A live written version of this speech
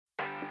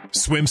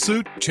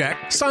Swimsuit? Check.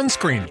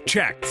 Sunscreen?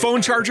 Check. Phone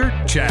charger?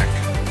 Check.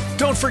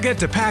 Don't forget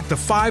to pack the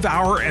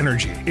 5-Hour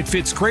Energy. It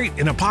fits great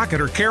in a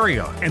pocket or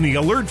carry-on, and the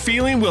alert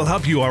feeling will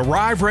help you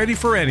arrive ready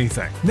for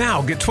anything.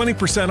 Now get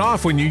 20%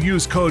 off when you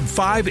use code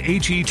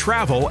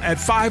 5HETRAVEL at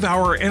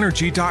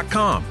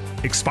 5hourenergy.com.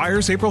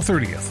 Expires April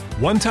 30th.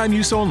 One-time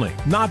use only.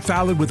 Not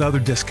valid with other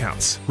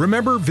discounts.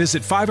 Remember,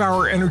 visit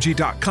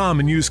 5hourenergy.com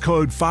and use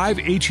code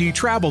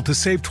 5HETRAVEL to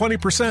save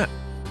 20%.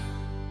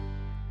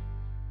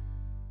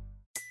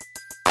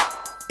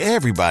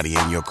 Everybody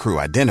in your crew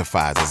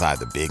identifies as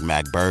either Big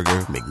Mac Burger,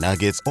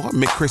 McNuggets, or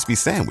McCrispy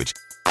Sandwich.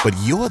 But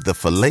you're the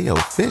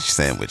Filet-O-Fish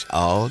Sandwich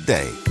all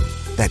day.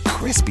 That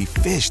crispy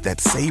fish, that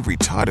savory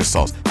tartar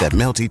sauce, that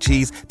melty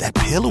cheese, that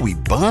pillowy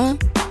bun.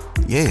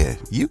 Yeah,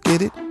 you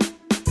get it.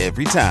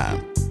 Every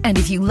time. And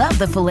if you love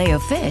the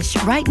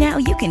Filet-O-Fish, right now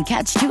you can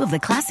catch 2 of the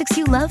classics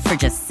you love for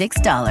just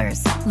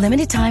 $6.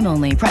 Limited time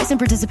only. Price and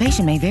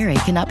participation may vary.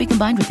 Cannot be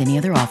combined with any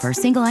other offer.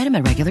 Single item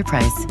at regular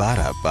price.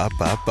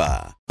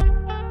 Ba-da-ba-ba-ba.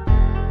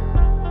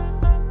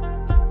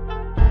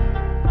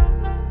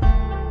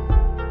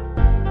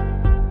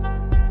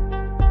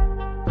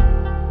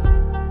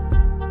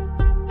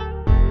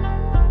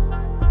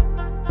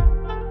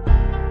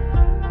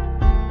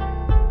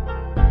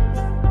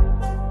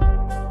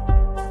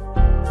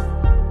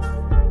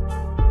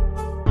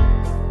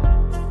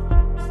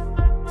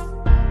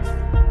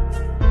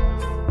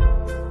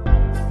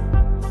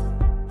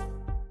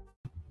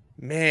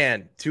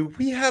 Man, do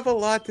we have a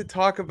lot to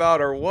talk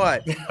about or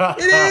what? It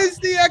is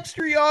the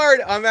Extra Yard.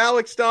 I'm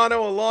Alex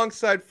Dono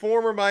alongside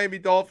former Miami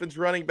Dolphins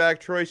running back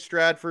Troy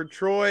Stratford.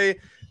 Troy,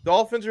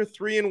 Dolphins are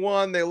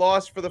 3-1. They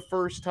lost for the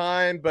first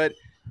time, but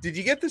did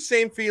you get the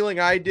same feeling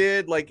I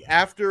did? Like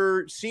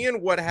after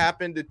seeing what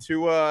happened to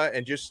Tua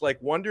and just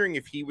like wondering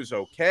if he was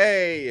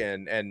okay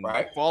and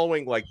right.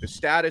 Following like the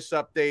status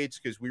updates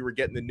because we were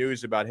getting the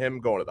news about him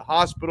going to the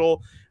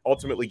hospital,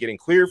 ultimately getting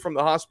cleared from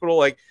the hospital.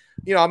 Like,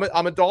 you know,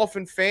 I'm a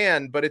Dolphin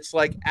fan, but it's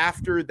like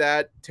after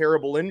that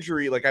terrible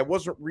injury, like I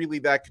wasn't really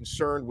that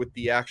concerned with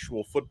the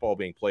actual football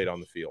being played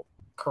on the field.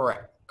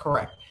 Correct.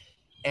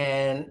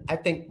 And I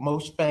think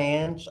most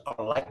fans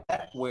are like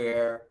that,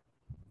 where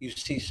you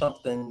see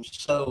something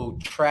so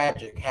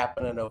tragic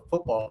happen in a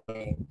football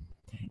game.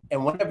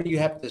 And whenever you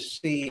have to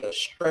see a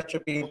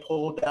stretcher being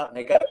pulled out and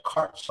they got to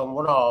cart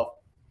someone off,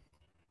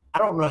 I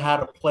don't know how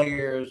the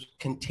players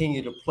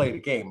continue to play the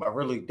game. I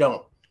really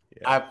don't.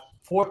 Yeah.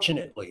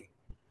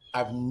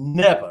 I've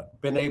never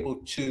been able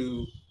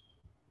to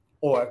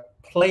or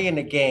play in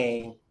a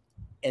game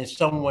and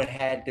someone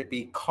had to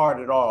be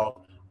carted off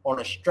on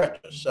a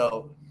stretcher.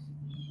 So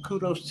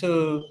kudos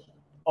to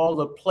all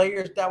the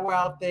players that were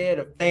out there,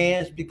 the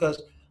fans,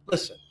 because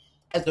listen,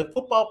 as a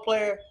football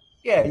player,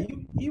 yeah,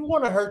 you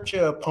want to hurt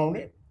your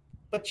opponent,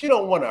 but you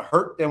don't want to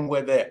hurt them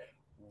where they're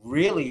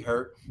really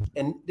hurt.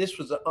 And this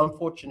was an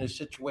unfortunate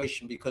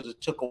situation because it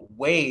took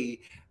away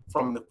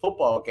from the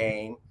football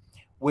game,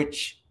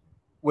 which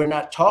we're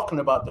not talking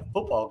about the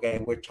football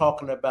game. We're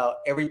talking about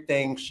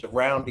everything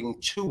surrounding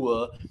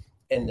Tua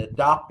and the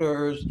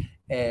doctors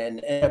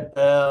and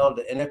NFL,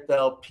 the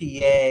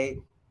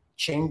NFLPA.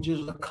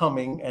 Changes are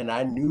coming, and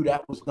I knew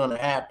that was going to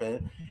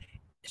happen.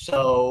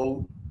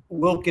 So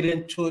we'll get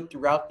into it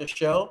throughout the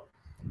show.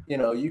 You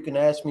know, you can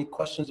ask me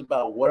questions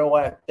about what do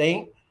I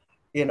think.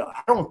 You know,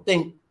 I don't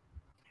think,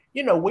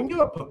 you know, when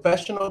you're a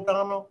professional,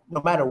 Donald,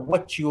 no matter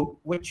what you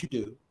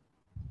do,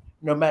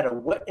 no matter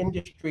what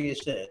industry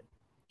it's in,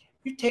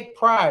 you take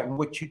pride in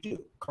what you do,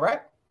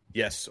 correct?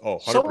 Yes. Oh,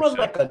 100%.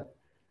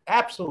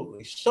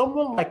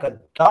 Someone like a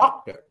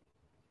doctor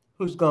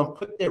who's going to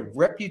put their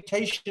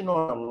reputation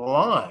on the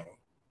line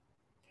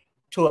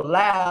to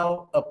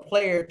allow a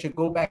player to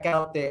go back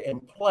out there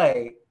and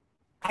play,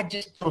 I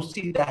just don't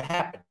see that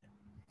happening.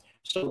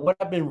 So what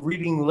I've been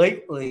reading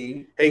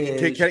lately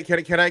is...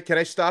 Can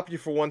I stop you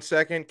for 1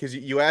 second? Because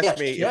you asked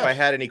me if I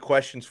had any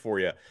questions for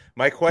you.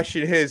 My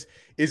question is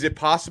it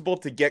possible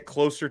to get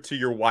closer to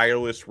your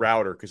wireless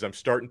router? Because I'm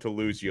starting to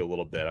lose you a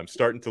little bit. I'm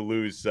starting to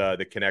lose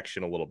the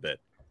connection a little bit.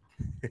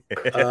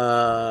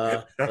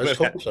 Let's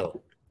hope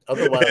so.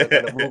 Otherwise, I'm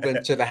going to move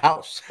into the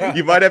house.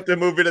 You might have to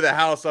move into the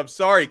house. I'm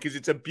sorry, because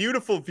it's a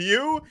beautiful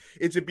view.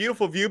 It's a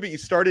beautiful view, but you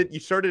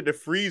started to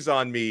freeze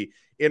on me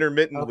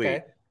intermittently.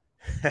 Okay.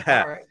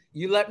 All right.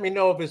 You let me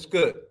know if it's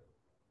good.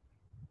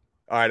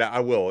 All right, I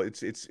will. It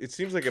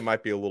seems like it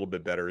might be a little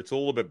bit better. It's a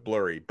little bit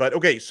blurry, but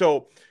okay.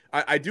 So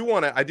I do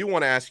want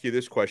to ask you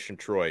this question,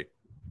 Troy.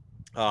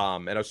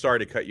 And I'm sorry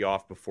to cut you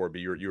off before, but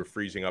you were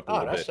freezing up a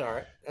little bit. That's all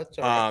right. That's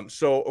all right.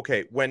 So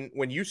okay,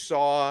 when you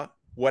saw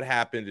what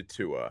happened to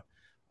Tua,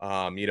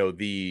 you know,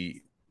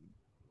 the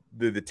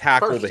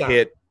tackle, First the time.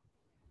 hit.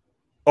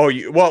 Oh,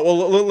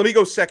 let me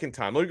go second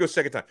time. Let me go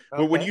second time.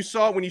 Okay. When you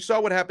saw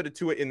what happened to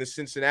Tua in the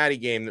Cincinnati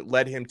game that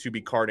led him to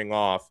be carting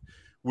off,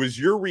 was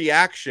your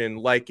reaction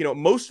like, you know,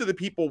 most of the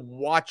people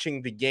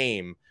watching the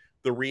game,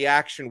 the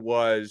reaction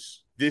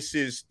was this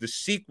is the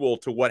sequel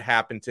to what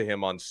happened to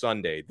him on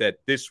Sunday, that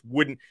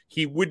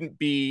he wouldn't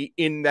be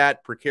in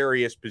that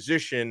precarious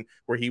position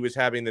where he was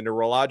having the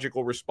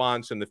neurological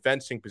response and the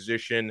fencing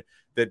position,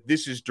 that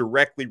this is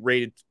directly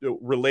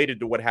related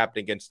to what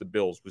happened against the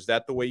Bills. Was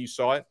that the way you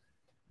saw it?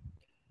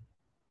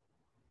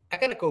 I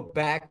got to go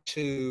back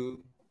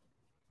to,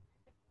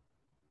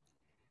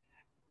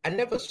 I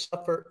never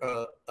suffered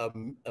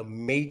a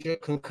major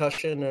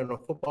concussion in a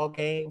football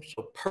game.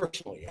 So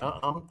personally,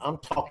 I'm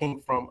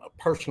talking from a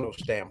personal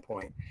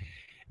standpoint.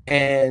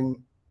 And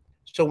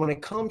so when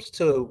it comes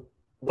to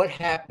what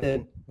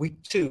happened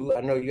week 2, I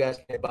know you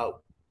asked me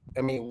about,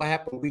 what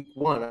happened week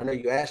 1? I know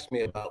you asked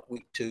me about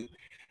week 2.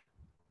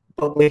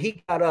 But when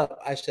he got up,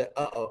 I said,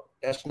 uh-oh,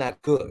 that's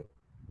not good,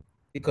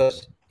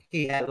 because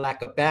he had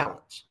lack of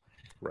balance.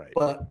 Right.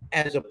 But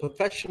as a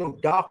professional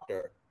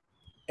doctor,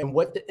 and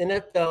what the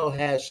NFL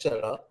has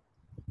set up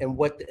and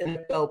what the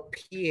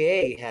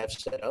NFLPA have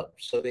set up,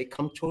 so they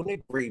come to an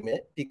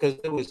agreement, because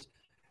there was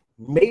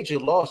major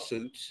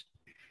lawsuits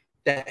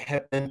that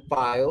have been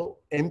filed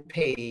and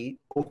paid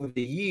over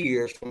the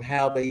years from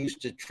how they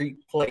used to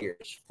treat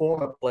players,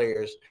 former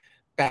players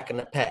back in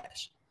the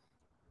past.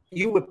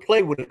 You would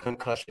play with a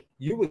concussion.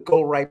 You would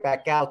go right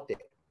back out there.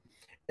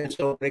 And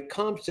so when it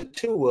comes to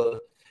Tua,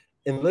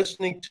 and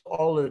listening to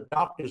all of the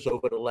doctors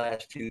over the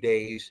last few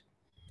days,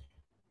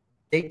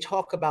 they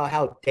talk about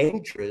how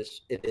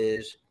dangerous it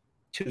is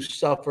to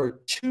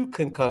suffer 2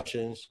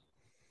 concussions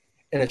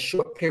in a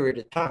short period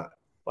of time.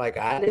 Like,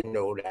 I didn't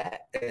know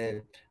that.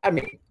 And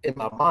in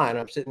my mind,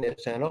 I'm sitting there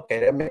saying, okay,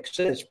 that makes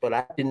sense, but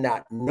I did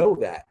not know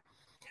that.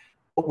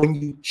 But when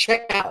you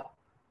check out,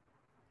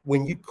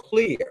 when you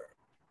clear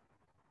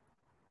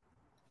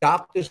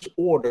doctor's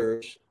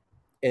orders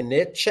and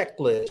their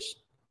checklist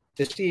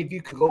to see if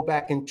you could go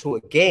back into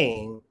a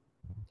game,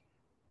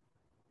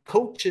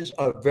 coaches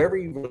are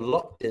very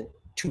reluctant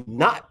to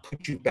not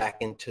put you back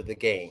into the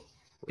game,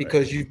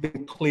 because you've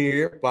been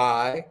cleared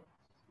by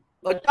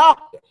a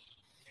doctor.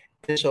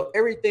 And so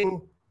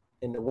everything,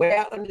 and the way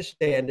I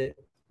understand it,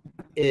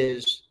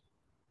 is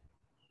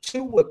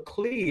to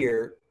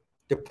clear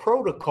the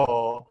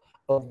protocol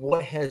of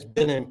what has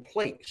been in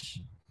place.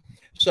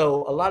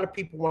 So a lot of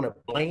people want to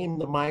blame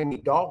the Miami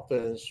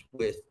Dolphins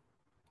with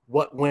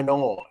what went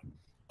on.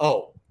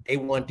 Oh, they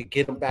wanted to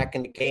get them back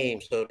in the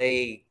game, so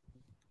they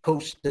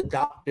coached the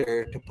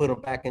doctor to put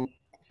them back in.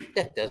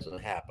 That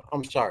doesn't happen.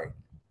 I'm sorry.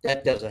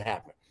 That doesn't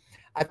happen.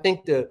 I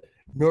think the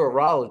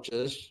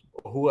neurologist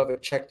or whoever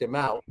checked him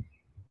out,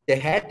 there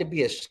had to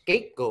be a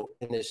scapegoat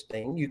in this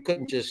thing. You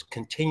couldn't just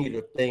continue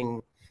the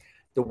thing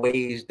the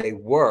ways they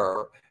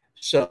were.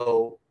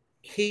 So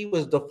he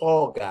was the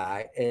fall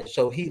guy, and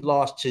so he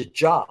lost his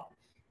job.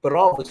 But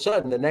all of a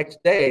sudden, the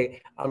next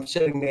day, I'm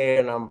sitting there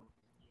and I'm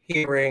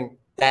hearing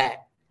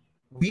that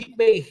we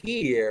may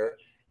hear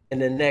in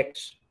the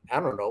next,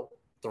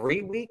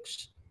 3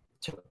 weeks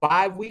to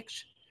 5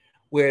 weeks,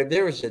 where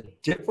there is a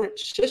different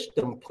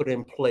system put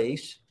in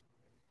place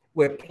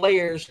where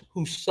players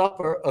who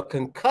suffer a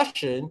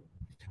concussion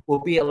will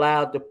be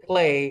allowed to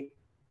play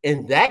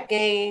in that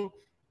game,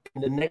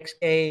 in the next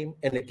game,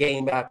 and the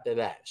game after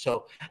that.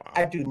 So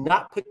I do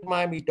not put the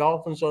Miami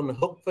Dolphins on the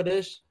hook for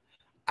this.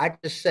 I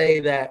just say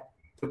that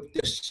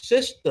the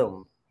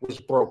system was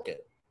broken.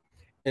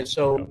 And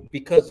so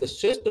because the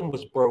system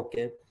was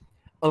broken,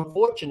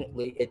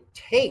 unfortunately, it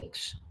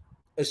takes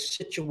a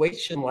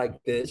situation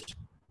like this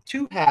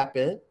to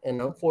happen.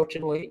 And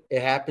unfortunately,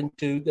 it happened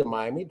to the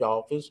Miami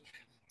Dolphins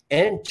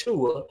and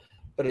Tua,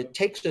 but it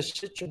takes a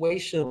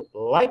situation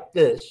like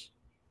this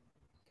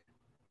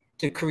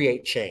to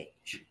create change.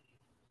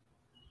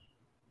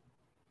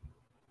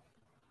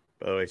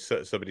 By the way,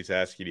 somebody's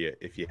asking you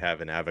if you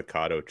have an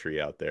avocado tree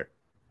out there.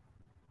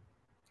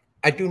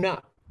 I do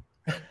not.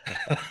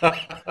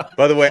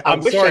 By the way,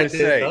 I'm sorry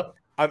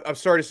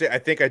to say, I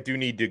think I do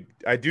need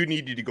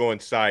you to go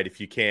inside if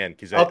you can,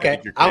 because I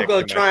think your I'm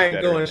going to try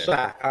and go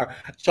inside.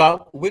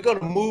 So we're going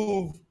to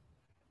move,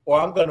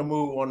 or I'm going to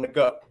move on the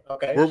go.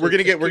 Okay, we're going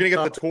to get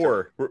the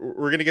tour. We're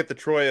going to get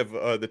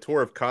the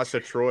tour of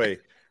Casa Troy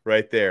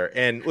right there.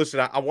 And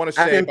listen, I want to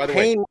say, by the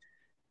way,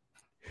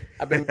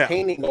 I've been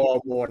painting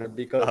all morning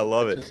because I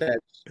love it. Just had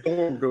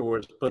storm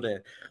doors put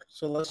in.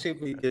 So let's see if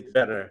we get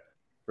better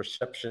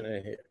reception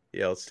in here.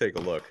 Yeah, let's take a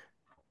look.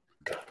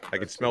 I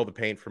can smell the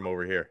paint from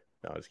over here.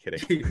 No, I was kidding.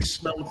 You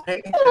smell the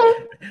paint?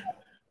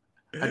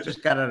 I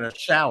just got in a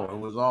shower. It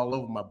was all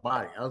over my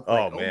body. I was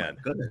like, man.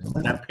 My goodness.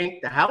 Did I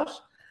paint the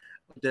house?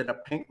 Or did I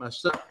paint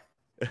myself?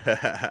 All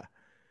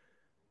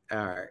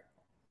right.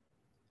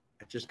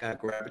 I just got to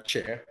grab a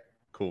chair.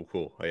 Cool.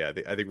 Oh, yeah, I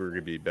think we're going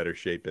to be in better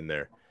shape in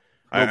there.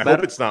 I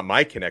hope it's not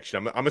my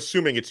connection. I'm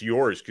assuming it's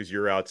yours because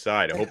you're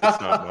outside. I hope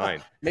it's not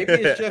mine. Maybe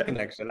it's your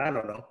connection. I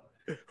don't know.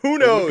 Who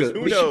knows?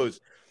 Who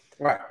knows?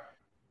 Right.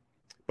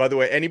 By the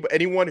way,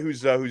 anyone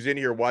who's in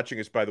here watching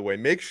us, by the way,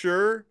 make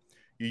sure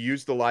you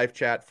use the live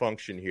chat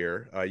function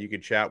here. You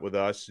can chat with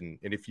us. And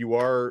if you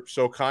are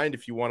so kind,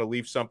 if you want to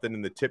leave something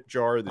in the tip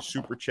jar, the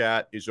super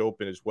chat is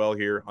open as well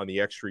here on the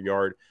Extra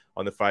Yard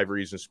on the 5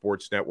 Reasons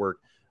Sports Network.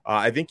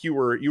 I think you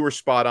were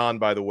spot on,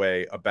 by the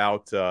way,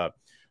 about the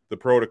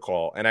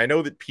protocol. And I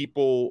know that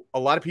a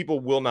lot of people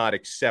will not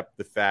accept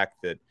the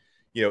fact that,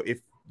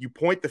 if you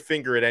point the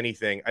finger at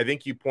anything, I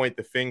think you point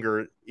the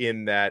finger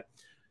in that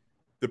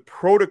the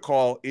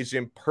protocol is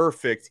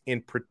imperfect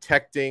in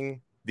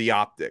protecting the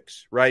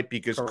optics, right?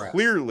 Because Correct.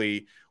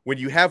 Clearly, when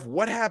you have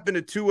what happened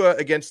to Tua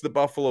against the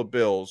Buffalo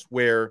Bills,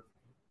 where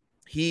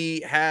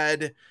he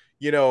had,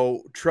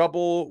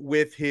 trouble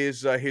with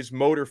his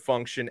motor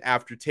function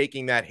after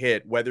taking that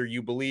hit, whether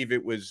you believe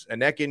it was a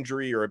neck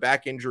injury or a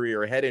back injury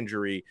or a head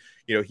injury,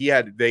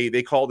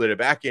 they called it a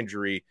back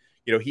injury.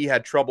 He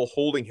had trouble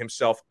holding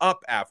himself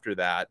up after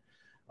that.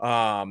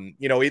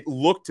 It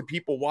looked to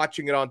people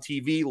watching it on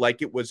TV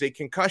like it was a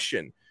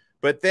concussion.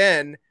 But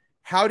then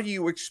how do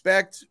you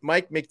expect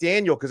Mike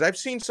McDaniel? Because I've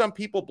seen some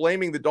people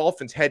blaming the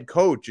Dolphins head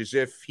coach as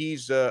if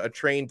he's a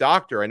trained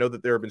doctor. I know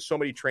that there have been so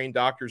many trained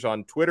doctors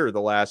on Twitter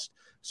the last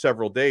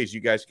several days. You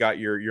guys got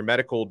your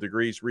medical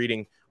degrees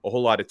reading a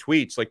whole lot of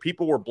tweets. Like,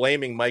 people were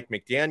blaming Mike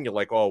McDaniel,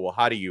 like, oh, well,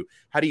 how do you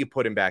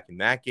put him back in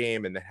that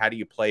game? And then how do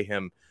you play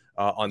him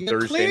on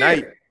Thursday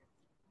night?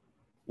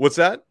 What's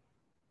that?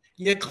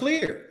 You're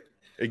clear.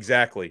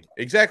 Exactly.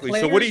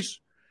 Players,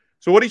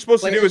 So what he's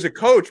supposed to do as a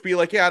coach? Be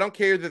like, yeah, I don't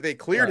care that they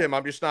cleared him.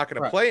 I'm just not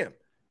going to play him.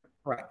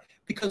 Right.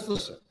 Because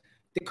listen,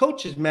 the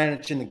coach is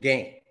managing the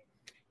game.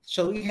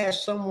 So he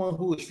has someone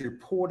who is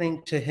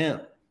reporting to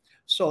him.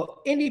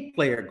 So any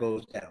player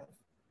goes down,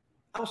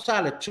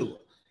 outside of Tua,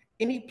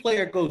 any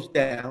player goes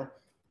down,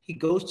 he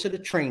goes to the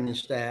training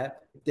staff.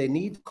 If they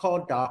need to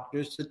call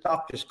doctors, the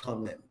doctors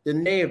come in.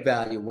 Then they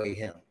evaluate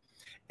him.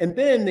 And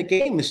then the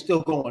game is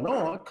still going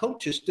on.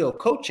 Coach is still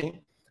coaching.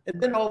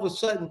 And then all of a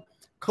sudden,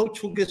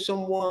 coach will get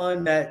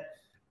someone that,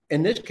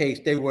 in this case,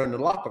 they were in the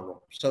locker room.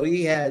 So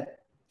he had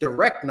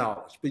direct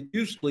knowledge. But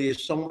usually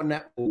it's someone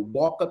that will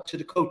walk up to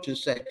the coach and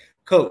say,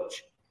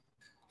 Coach,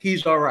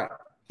 he's all right.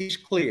 He's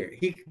clear.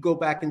 He can go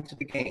back into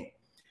the game.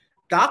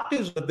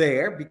 Doctors are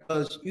there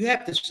because you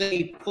have to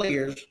save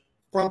players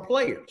from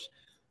players.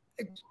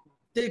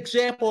 The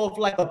example of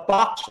like a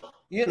boxer,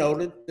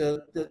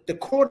 the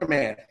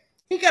quarterman,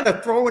 he got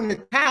to throw in the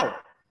towel.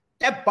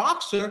 That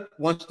boxer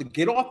wants to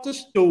get off the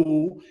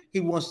stool. He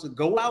wants to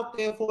go out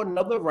there for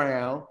another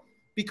round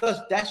because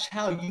that's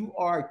how you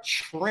are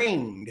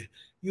trained.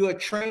 You are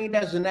trained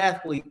as an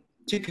athlete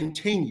to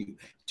continue,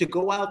 to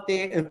go out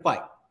there and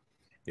fight.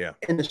 Yeah.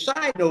 And the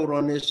side note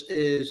on this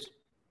is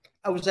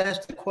I was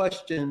asked the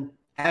question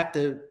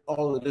after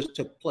all of this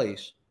took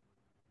place.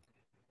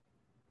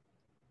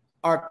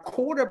 Are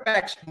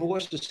quarterbacks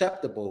more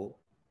susceptible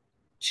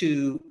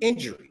to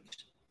injuries?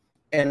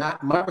 And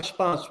my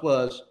response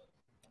was,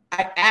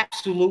 I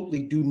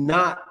absolutely do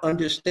not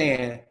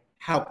understand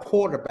how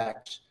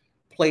quarterbacks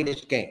play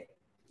this game.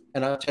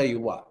 And I'll tell you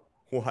why.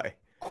 Why?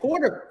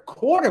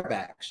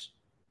 Quarterbacks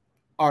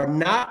are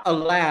not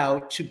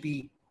allowed to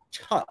be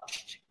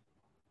touched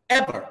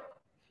ever.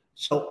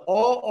 So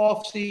all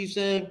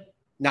offseason,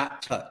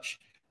 not touched.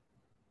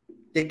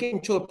 They get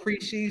into a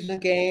preseason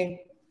game.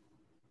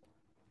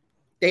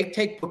 They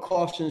take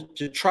precautions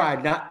to try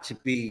not to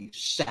be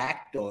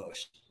sacked or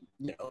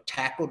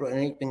tackled or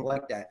anything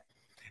like that.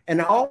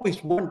 And I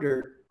always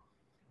wondered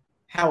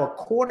how a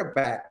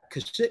quarterback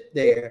could sit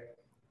there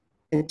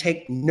and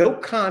take no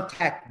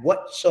contact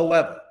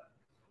whatsoever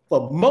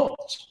for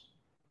months,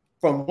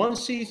 from one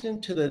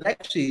season to the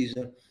next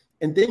season,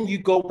 and then you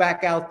go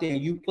back out there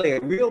and you play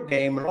a real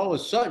game, and all of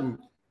a sudden,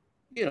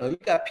 you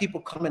got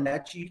people coming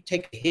at you, you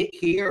take a hit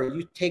here or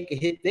you take a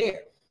hit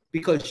there,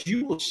 because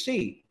you will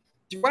see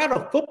throughout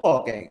a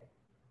football game,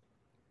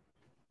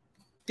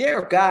 there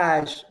are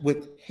guys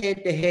with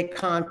head-to-head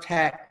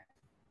contact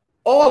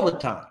all the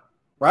time,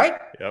 right?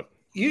 Yep.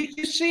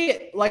 You see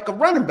it like a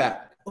running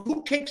back.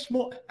 Who takes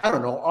more? I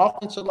don't know,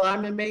 offensive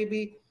lineman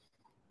maybe,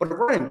 but a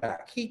running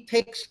back. He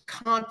takes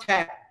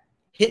contact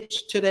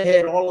hits to the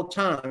head all the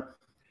time,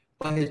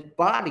 but his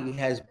body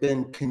has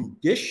been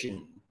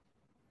conditioned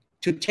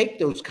to take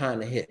those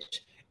kind of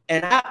hits.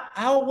 And I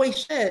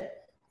always said,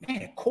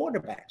 man,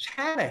 quarterbacks,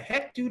 how the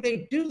heck do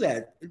they do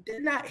that?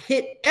 They're not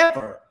hit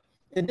ever.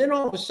 And then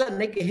all of a sudden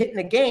they get hit in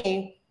a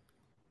game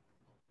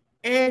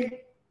and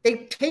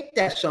they take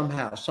that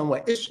somehow,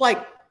 somewhere. It's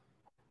like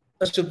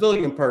a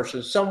civilian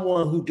person,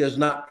 someone who does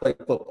not play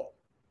football,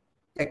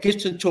 that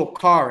gets into a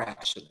car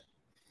accident.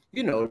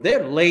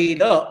 They're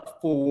laid up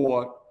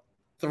for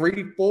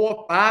 3,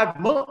 4, 5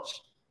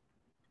 months.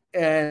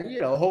 And,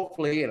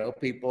 hopefully,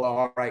 people are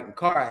all right in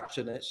car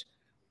accidents.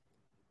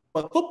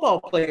 But football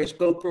players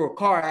go through a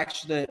car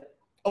accident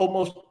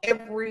almost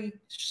every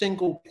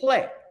single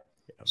play.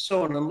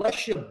 So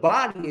unless your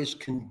body is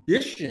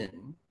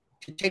conditioned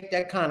to take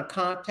that kind of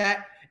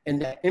contact and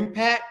that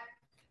impact,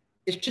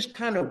 it's just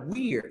kind of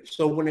weird.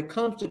 So when it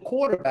comes to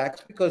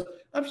quarterbacks, because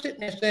I'm sitting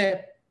there saying,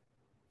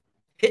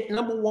 hit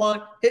number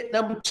 1, hit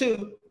number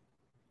 2.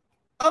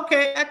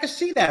 Okay, I can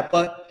see that,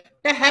 but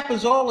that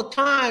happens all the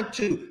time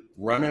to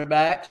running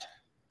backs,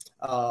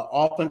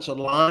 offensive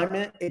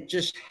linemen. It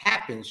just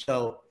happens.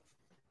 So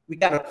we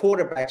got a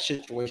quarterback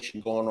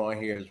situation going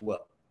on here as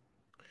well.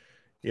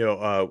 We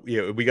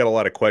got a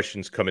lot of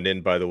questions coming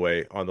in, by the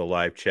way, on the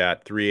live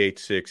chat.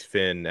 386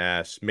 Finn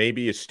asks,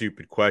 maybe a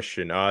stupid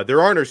question.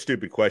 There are no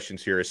stupid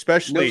questions here,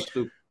 especially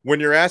when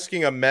you're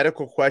asking a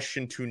medical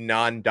question to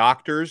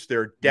non-doctors.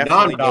 There are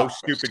definitely no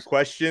stupid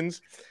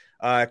questions.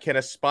 Can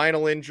a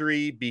spinal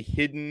injury be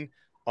hidden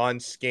on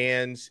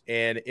scans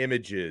and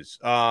images?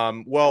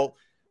 Well,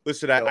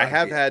 listen, I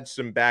have had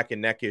some back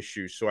and neck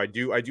issues, so I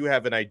do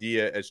have an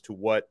idea as to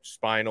what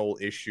spinal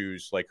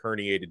issues like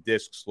herniated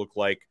discs look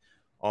like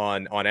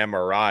on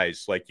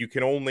MRIs. Like you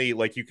can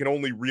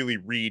only really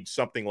read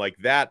something like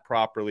that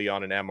properly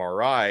on an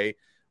MRI.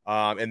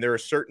 And there are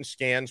certain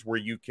scans where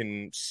you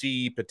can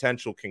see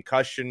potential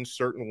concussions,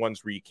 certain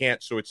ones where you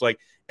can't. So it's like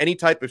any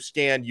type of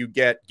scan you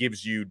get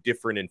gives you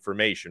different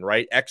information,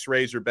 right?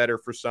 X-rays are better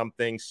for some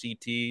things,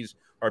 CTs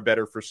are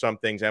better for some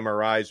things,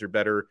 MRIs are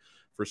better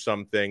for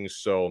some things.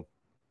 So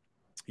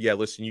yeah,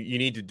 listen, you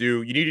need to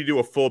do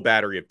a full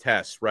battery of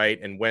tests, right?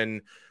 And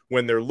when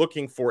they're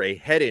looking for a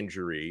head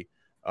injury,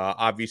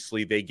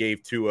 obviously, they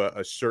gave Tua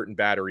a certain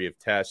battery of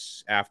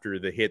tests after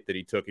the hit that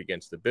he took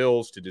against the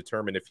Bills to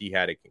determine if he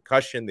had a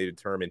concussion. They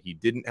determined he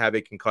didn't have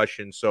a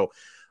concussion. So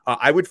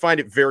I would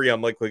find it very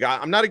unlikely.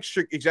 I'm not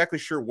exactly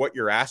sure what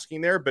you're asking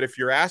there, but if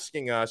you're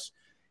asking us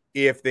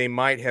if they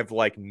might have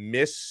like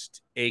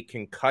missed a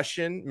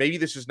concussion, maybe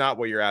this is not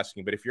what you're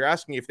asking, but if you're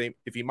asking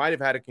if he might have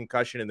had a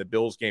concussion in the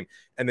Bills game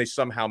and they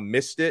somehow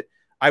missed it,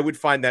 I would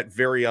find that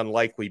very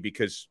unlikely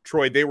because,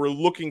 Troy, they were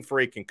looking for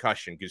a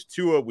concussion because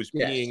Tua was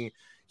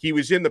he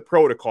was in the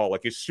protocol.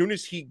 Like as soon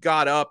as he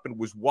got up and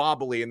was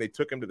wobbly and they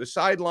took him to the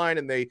sideline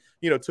and they,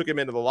 took him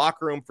into the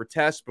locker room for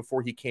tests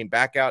before he came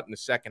back out in the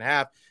second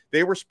half,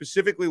 they were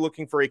specifically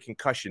looking for a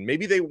concussion.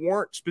 Maybe they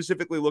weren't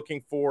specifically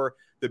looking for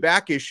the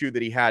back issue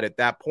that he had at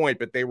that point,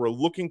 but they were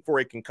looking for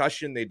a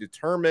concussion. They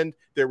determined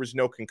there was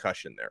no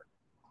concussion there.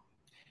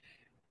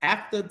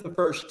 After the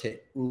first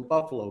hit in the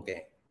Buffalo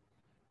game,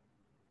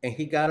 and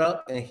he got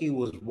up and he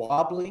was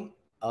wobbly,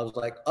 I was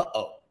like,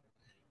 uh-oh.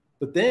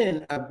 But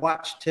then I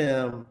watched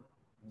him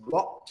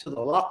walk to the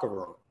locker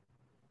room,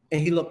 and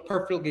he looked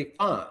perfectly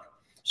fine.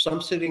 So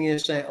I'm sitting here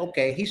saying,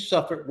 okay, he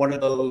suffered one of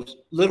those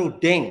little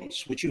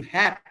dings, which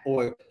occur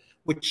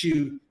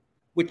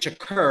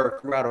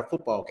throughout a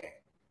football game.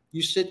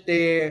 You sit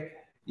there,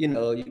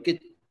 you get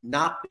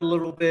knocked a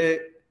little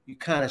bit, you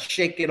kind of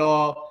shake it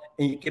off,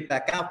 and you get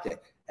back out there.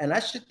 And I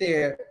sit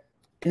there,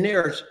 and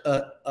there's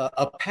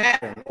a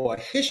pattern or a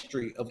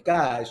history of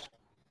guys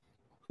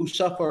who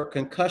suffer a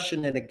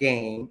concussion in a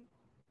game,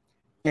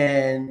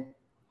 and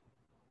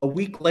a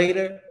week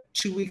later,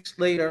 2 weeks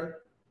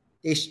later,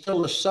 they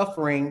still are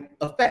suffering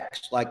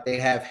effects, like they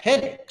have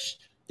headaches,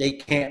 they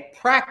can't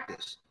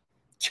practice.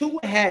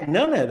 Tua had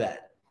none of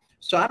that.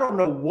 So I don't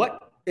know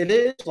what it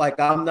is. Like,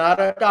 I'm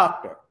not a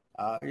doctor.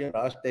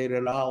 I stayed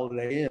at a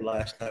Holiday Inn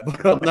last night,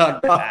 but I'm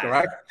not a doctor,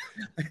 right?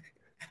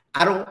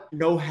 I don't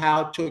know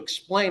how to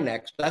explain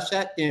that. So I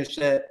sat there and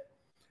said,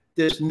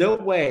 there's no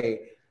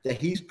way that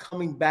he's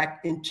coming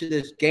back into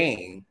this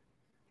game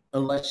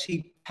unless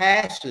he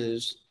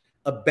passes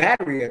a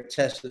battery of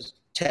tests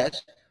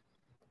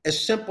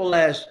as simple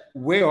as,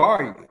 where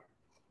are you?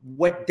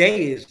 What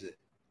day is it?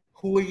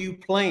 Who are you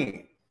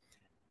playing?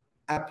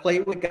 I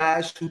played with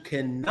guys who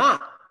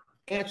cannot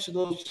answer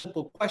those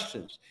simple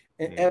questions.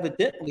 And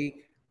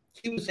evidently,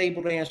 he was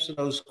able to answer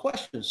those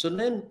questions. So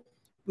then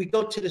we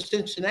go to the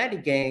Cincinnati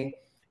game,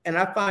 and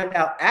I find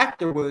out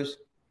afterwards,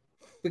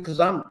 because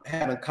I'm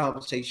having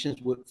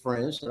conversations with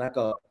friends, and I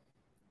go,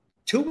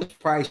 Tua's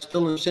probably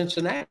still in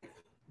Cincinnati.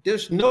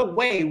 There's no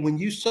way when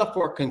you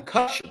suffer a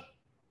concussion,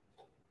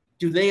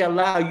 do they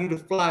allow you to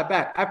fly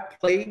back? I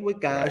played with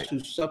guys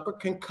who suffer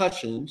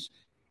concussions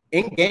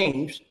in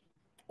games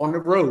on the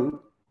road,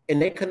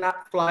 and they could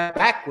not fly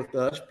back with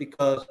us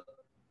because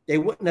they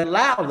wouldn't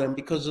allow them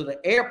because of the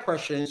air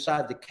pressure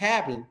inside the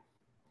cabin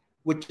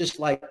would just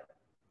like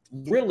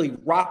really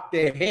rock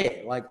their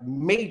head, like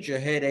major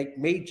headache,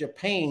 major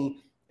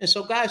pain. And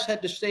so guys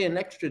had to stay an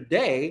extra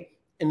day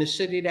in the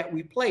city that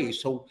we played.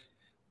 So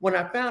when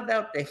I found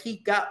out that he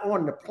got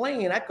on the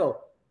plane, I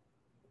go,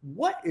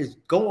 what is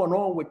going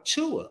on with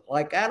Tua?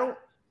 Like,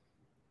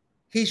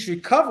 he's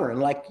recovering.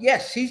 Like,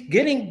 yes, he's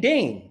getting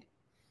dinged.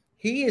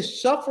 He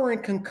is suffering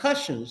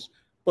concussions,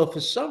 but for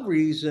some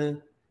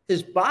reason,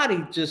 his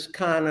body just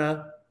kind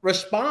of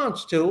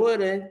responds to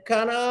it and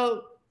kind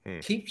of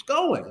keeps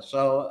going.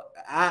 So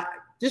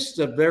this is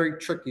a very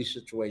tricky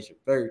situation,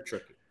 very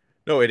tricky.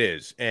 No, it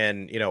is.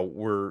 And,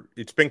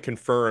 it's been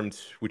confirmed,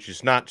 which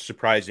is not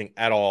surprising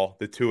at all,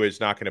 that Tua is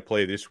not going to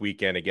play this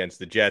weekend against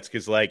the Jets.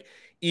 Because,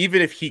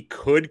 even if he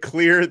could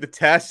clear the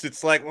test,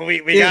 it's like, well, we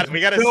got to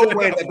sit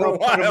him for a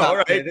while,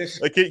 right?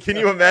 Like, can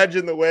you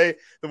imagine the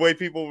way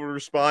people would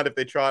respond if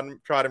they trot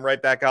him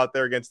right back out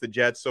there against the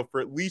Jets? So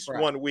for at least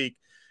 1 week,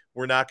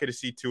 we're not going to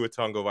see Tua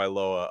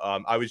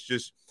Tagovailoa. I was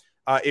just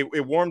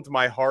it warmed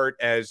my heart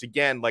as,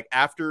 again, like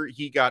after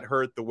he got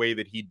hurt the way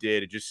that he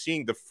did, just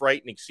seeing the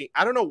frightening scene.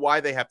 I don't know why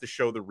they have to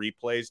show the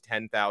replays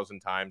 10,000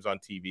 times on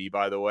TV,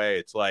 by the way.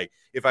 It's like,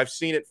 if I've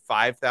seen it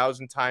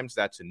 5,000 times,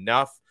 that's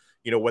enough.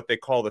 what they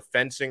call the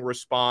fencing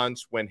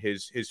response when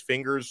his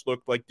fingers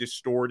looked like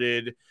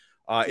distorted.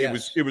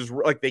 Yes. It was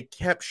like they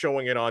kept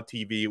showing it on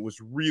TV. It was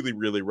really,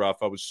 really rough.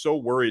 I was so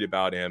worried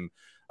about him.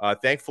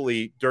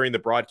 Thankfully, during the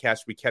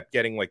broadcast, we kept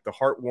getting like the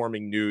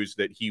heartwarming news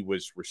that he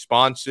was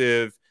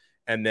responsive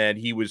and then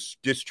he was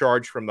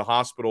discharged from the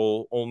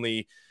hospital only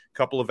a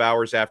couple of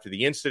hours after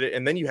the incident.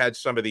 And then you had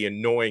some of the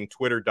annoying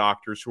Twitter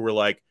doctors who were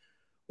like,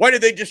 why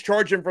did they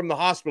discharge him from the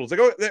hospital? It's like,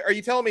 oh, are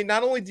you telling me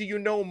not only do you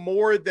know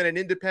more than an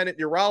independent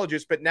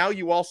neurologist, but now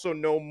you also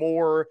know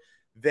more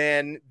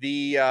than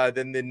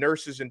the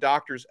nurses and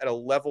doctors at a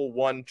level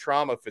 1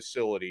 trauma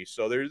facility?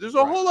 So there's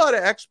a whole lot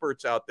of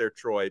experts out there,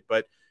 Troy.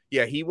 But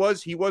yeah, he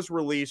was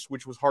released,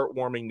 which was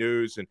heartwarming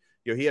news. And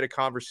he had a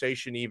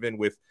conversation even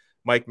with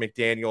Mike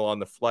McDaniel on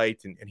the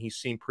flight, and he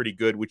seemed pretty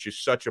good, which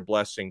is such a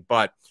blessing.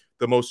 But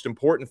the most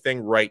important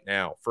thing right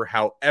now, for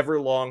however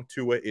long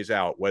Tua is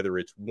out, whether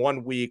it's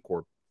 1 week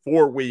or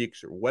 4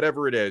 weeks or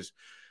whatever it is,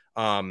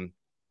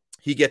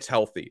 he gets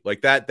healthy.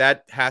 Like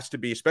that has to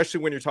be,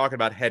 especially when you're talking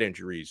about head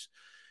injuries,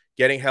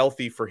 getting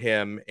healthy for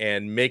him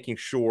and making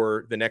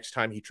sure the next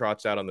time he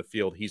trots out on the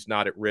field, he's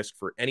not at risk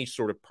for any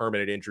sort of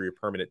permanent injury or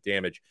permanent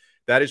damage.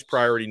 That is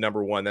priority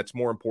number one. That's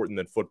more important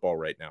than football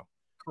right now.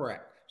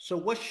 Correct. So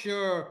what's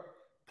your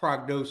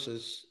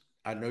prognosis?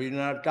 I know you're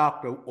not a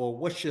doctor, or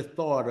what's your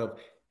thought of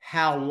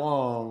how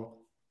long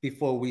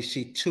before we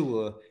see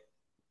Tua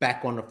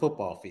back on the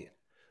football field?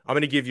 I'm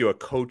going to give you a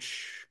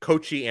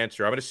coachy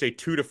answer. I'm going to say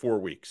 2 to 4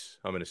 weeks.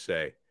 I'm going to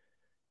say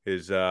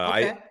is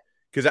okay.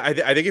 Because I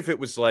think if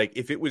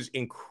it was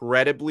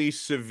incredibly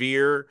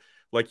severe,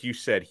 like you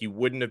said, he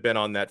wouldn't have been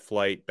on that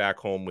flight back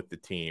home with the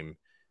team,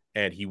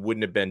 and he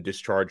wouldn't have been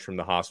discharged from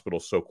the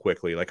hospital so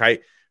quickly.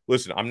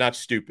 Listen, I'm not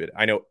stupid.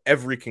 I know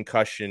every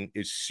concussion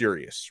is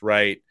serious,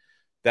 right?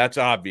 That's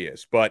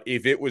obvious. But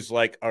if it was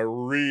like a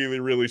really,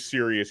 really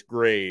serious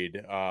grade,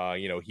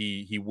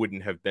 he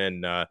wouldn't have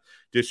been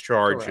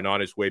discharged Correct. And on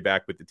his way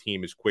back with the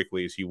team as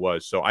quickly as he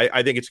was. So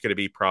I think it's going to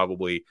be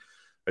probably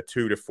a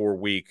 2 to 4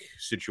 week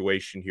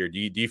situation here. Do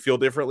you feel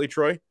differently,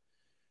 Troy?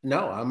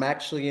 No, I'm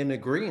actually in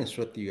agreement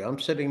with you. I'm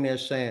sitting there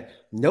saying,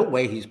 no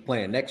way he's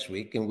playing next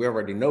week, and we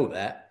already know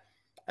that.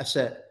 I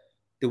said,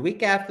 the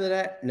week after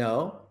that,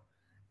 no.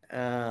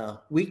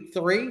 Week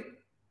 3,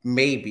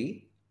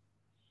 maybe.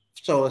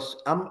 So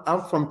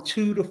I'm from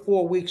 2 to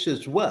 4 weeks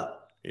as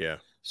well. Yeah.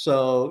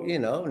 So,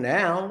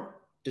 now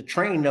the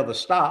train never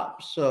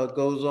stops. So it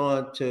goes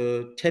on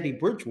to Teddy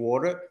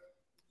Bridgewater.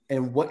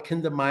 And what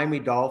can the Miami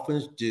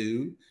Dolphins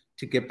do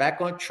to get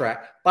back on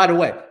track? By the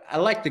way, I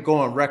like to go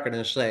on record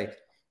and say,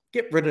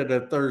 get rid of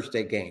the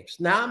Thursday games.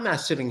 Now, I'm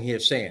not sitting here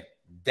saying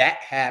that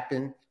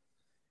happened.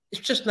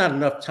 It's just not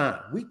enough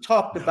time. We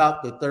talked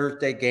about the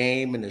Thursday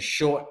game and the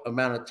short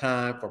amount of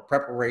time for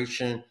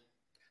preparation,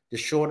 the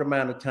short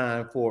amount of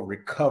time for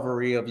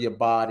recovery of your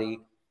body.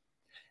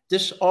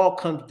 This all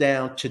comes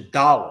down to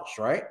dollars,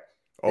 right?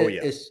 Oh,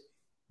 yeah. It's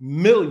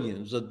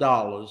millions of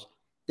dollars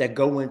that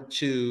go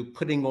into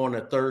putting on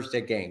a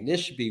Thursday game.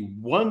 This should be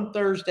one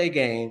Thursday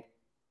game,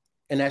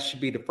 and that should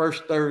be the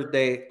first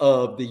Thursday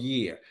of the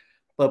year.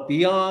 But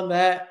beyond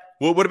that,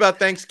 well, what about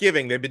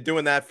Thanksgiving? They've been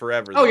doing that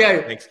forever. Oh,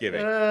 yeah.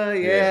 Thanksgiving.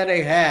 Yeah,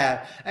 they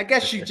have. I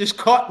guess you just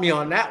caught me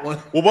on that one.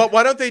 Well,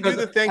 why don't they do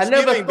the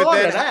Thanksgiving? I never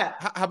thought of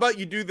that. How about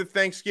you do the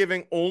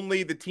Thanksgiving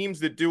only, the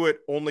teams that do it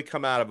only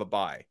come out of a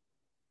bye?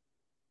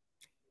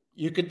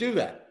 You could do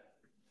that.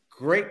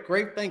 Great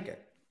thinking.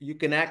 You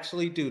can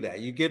actually do that.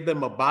 You give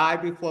them a bye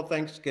before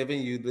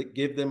Thanksgiving. You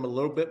give them a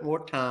little bit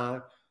more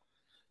time.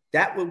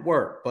 That would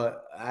work,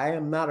 but I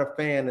am not a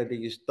fan of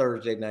these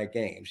Thursday night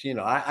games.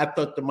 I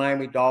thought the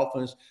Miami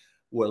Dolphins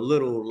were a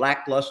little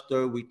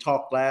lackluster. We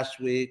talked last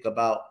week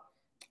about,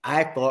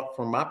 I thought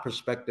from my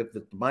perspective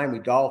that the Miami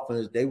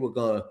Dolphins, they were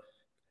going to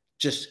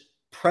just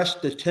press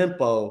the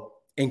tempo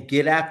and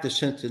get after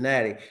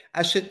Cincinnati.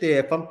 I sit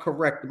there, if I'm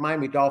correct, the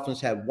Miami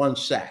Dolphins had 1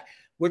 sack.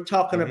 We're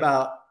talking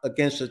about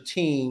against a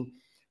team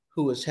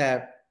who has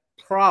had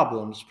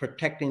problems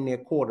protecting their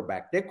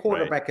quarterback. Their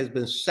quarterback has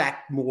been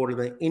sacked more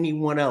than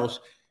anyone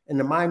else, and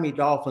the Miami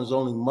Dolphins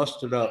only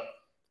mustered up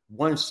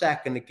 1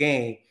 sack in the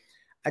game.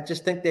 I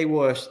just think they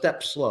were a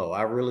step slow.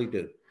 I really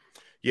do.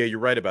 Yeah, you're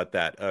right about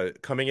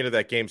that. Coming into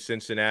that game,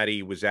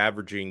 Cincinnati was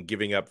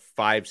giving up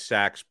 5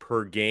 sacks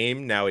per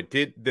game. Now,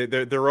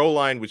 their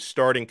O-line was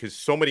starting because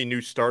so many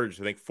new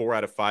starters. I think 4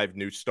 out of 5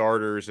 new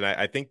starters, and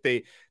I think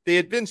they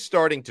had been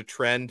starting to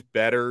trend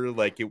better.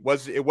 Like it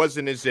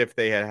wasn't as if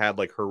they had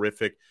like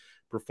horrific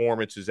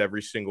performances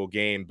every single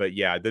game. But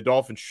yeah, the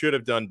Dolphins should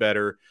have done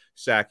better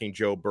sacking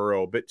Joe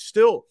Burrow. But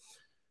still,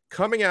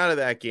 coming out of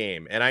that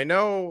game, and I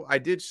know I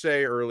did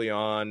say early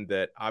on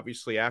that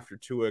obviously after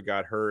Tua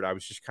got hurt, I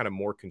was just kind of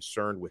more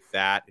concerned with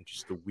that and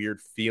just the weird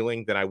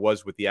feeling than I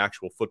was with the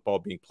actual football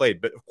being played.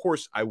 But of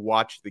course, I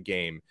watched the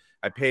game.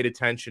 I paid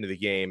attention to the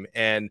game,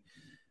 and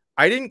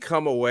I didn't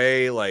come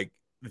away like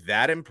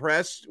that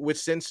impressed with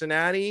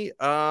Cincinnati.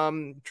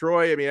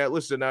 Troy, I mean,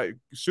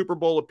 listen, Super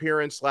Bowl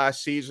appearance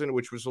last season,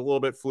 which was a little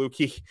bit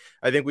fluky.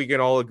 I think we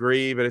can all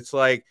agree, but it's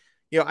like,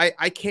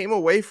 I came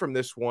away from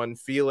this one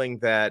feeling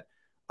that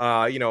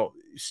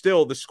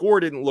Still the score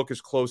didn't look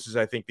as close as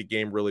I think the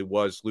game really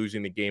was,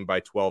 losing the game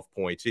by 12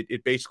 points.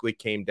 It basically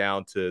came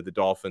down to the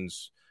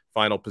Dolphins'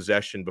 final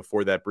possession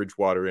before that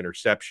Bridgewater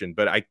interception.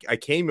 But I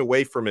came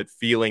away from it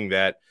feeling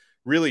that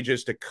really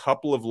just a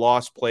couple of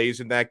lost plays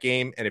in that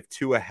game. And if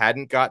Tua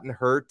hadn't gotten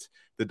hurt,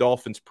 the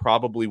Dolphins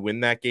probably win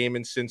that game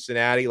in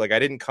Cincinnati. Like, I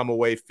didn't come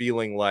away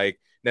feeling like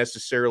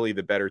necessarily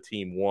the better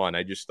team won.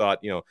 I just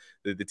thought,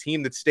 the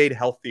team that stayed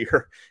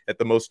healthier at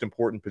the most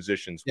important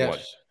positions won.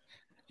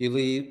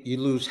 You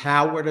lose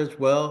Howard as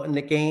well in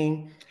the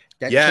game.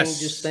 That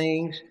changes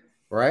things,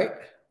 right?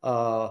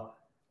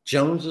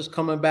 Jones is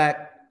coming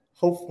back,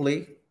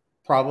 hopefully,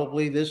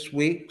 probably this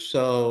week.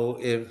 So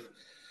if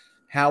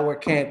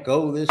Howard can't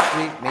go this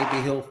week,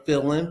 maybe he'll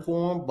fill in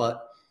for him.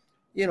 But,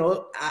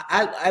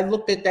 I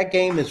looked at that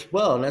game as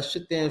well, and I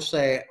sit there and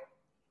say,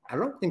 I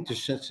don't think the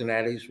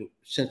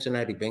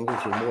Cincinnati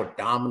Bengals were more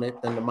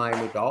dominant than the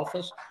Miami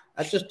Dolphins.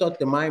 I just thought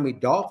the Miami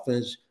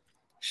Dolphins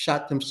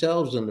shot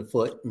themselves in the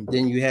foot, and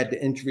then you had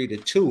the injury to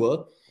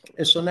Tua.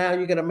 And so now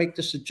you got to make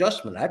this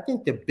adjustment. I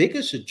think the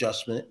biggest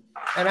adjustment,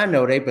 and I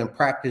know they've been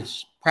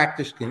practicing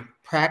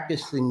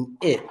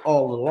it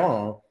all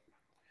along,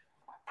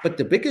 but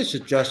the biggest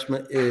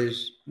adjustment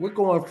is we're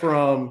going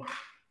from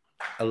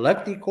a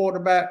lefty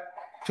quarterback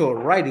to a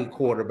righty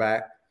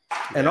quarterback.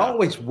 And I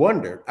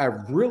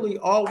really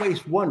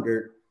always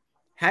wondered,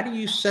 how do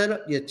you set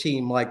up your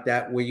team like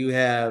that where you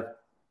have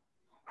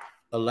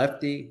a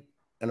lefty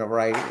and a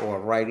righty, or a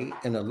righty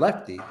and a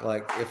lefty?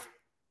 Like, if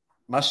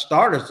my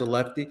starter's a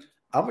lefty,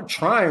 I'm going to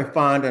try and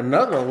find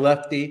another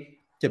lefty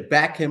to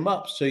back him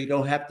up so you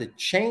don't have to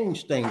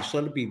change things. So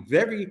it'll be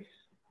very,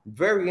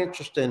 very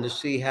interesting to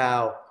see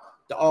how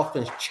the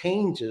offense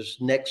changes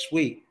next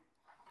week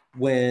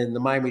when the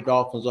Miami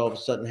Dolphins all of a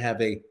sudden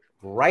have a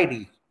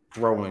righty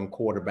throwing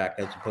quarterback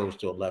as opposed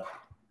to a lefty.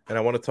 And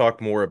I want to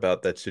talk more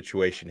about that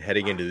situation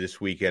heading into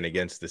this weekend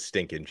against the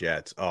stinking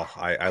Jets. Oh,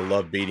 I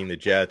love beating the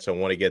Jets. I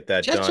want to get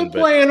that Jets done. Jets are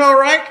playing all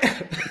right.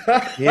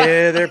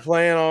 Yeah, they're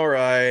playing all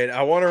right.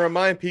 I want to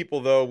remind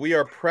people, though, we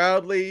are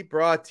proudly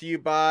brought to you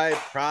by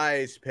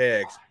Prize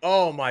Picks.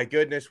 Oh, my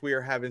goodness. We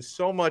are having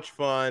so much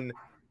fun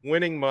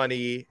winning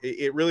money.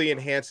 It really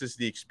enhances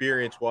the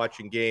experience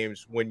watching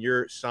games when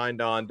you're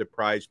signed on to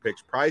Prize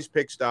Picks.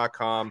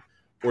 PrizePicks.com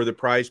or the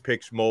Prize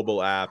Picks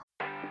mobile app.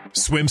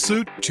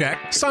 Swimsuit? Check.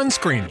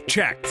 Sunscreen?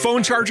 Check.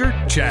 Phone charger?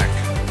 Check.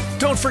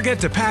 Don't forget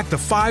to pack the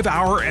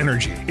 5-Hour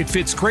Energy. It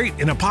fits great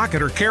in a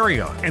pocket or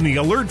carry-on, and the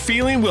alert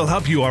feeling will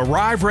help you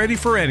arrive ready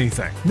for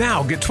anything.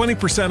 Now get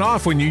 20%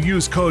 off when you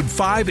use code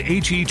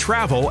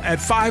 5HETRAVEL at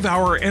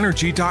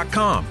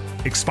 5hourenergy.com.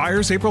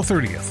 Expires April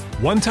 30th.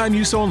 One-time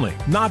use only.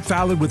 Not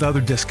valid with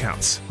other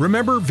discounts.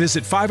 Remember,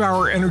 visit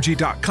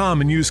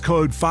 5hourenergy.com and use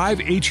code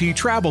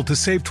 5HETRAVEL to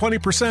save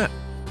 20%.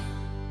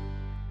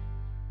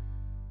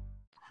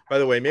 By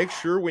the way, make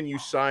sure when you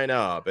sign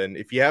up, and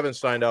if you haven't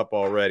signed up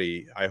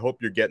already, I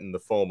hope you're getting the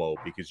FOMO,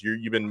 because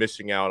you've been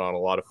missing out on a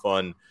lot of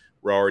fun.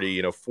 We're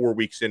already, 4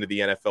 weeks into the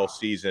NFL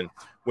season.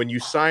 When you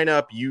sign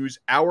up, use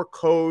our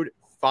code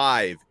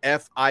 5,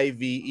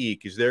 F-I-V-E,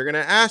 because they're going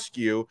to ask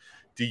you,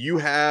 do you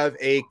have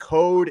a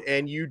code?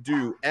 And you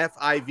do,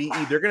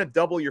 F-I-V-E. They're going to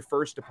double your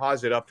first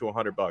deposit up to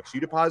 $100. You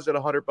deposit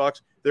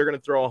 $100, they're going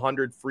to throw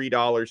 $100 free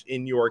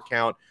in your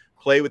account.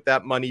 Play with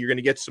that money. You're going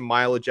to get some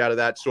mileage out of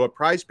that. So at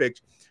Prize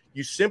Picks,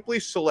 you simply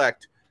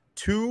select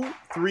 2,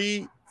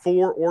 3,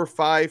 4, or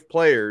 5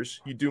 players.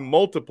 You do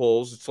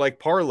multiples. It's like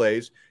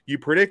parlays. You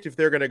predict if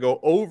they're going to go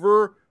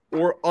over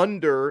or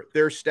under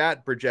their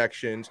stat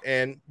projections,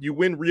 and you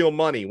win real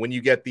money when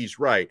you get these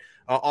right.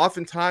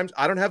 Oftentimes,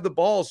 I don't have the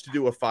balls to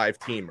do a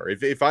 5-teamer.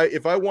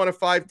 If I want a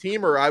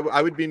 5-teamer,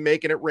 I would be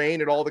making it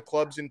rain at all the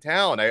clubs in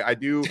town. I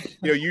do,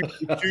 you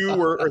 2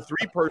 or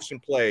 3-person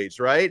plays,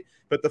 right?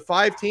 But the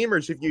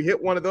 5-teamers, if you hit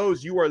one of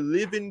those, you are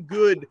living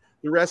good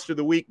the rest of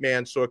the week,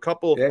 man. So a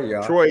couple,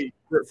 Troy,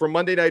 for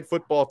Monday Night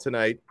Football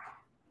tonight,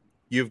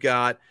 you've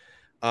got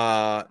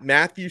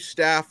Matthew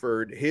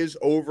Stafford. His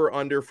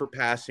over-under for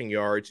passing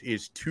yards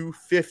is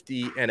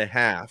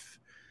 250.5.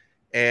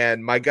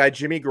 And my guy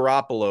Jimmy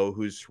Garoppolo,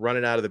 who's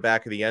running out of the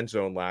back of the end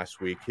zone last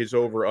week, his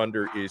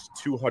over-under is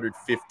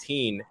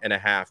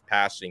 215.5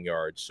 passing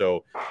yards.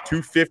 So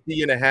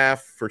 250.5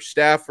 for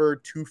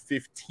Stafford,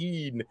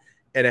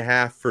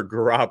 215.5 for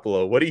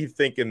Garoppolo. What are you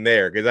thinking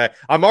there? Because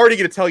I'm already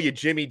going to tell you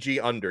Jimmy G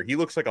under. He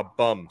looks like a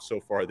bum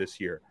so far this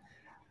year.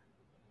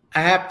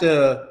 I have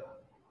to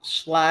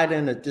slide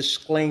in a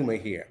disclaimer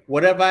here.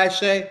 Whatever I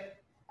say,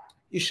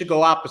 you should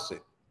go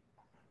opposite.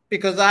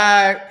 Because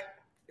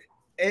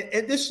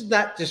this is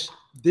not just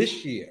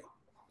this year.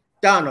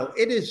 Donald,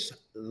 it is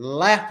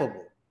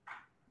laughable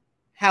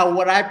how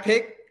what I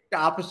pick, the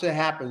opposite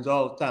happens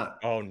all the time.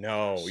 Oh,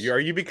 no. Are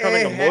you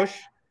becoming a mush?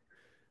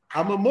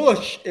 I'm a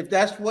mush. If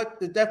that's what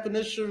the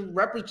definition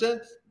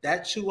represents,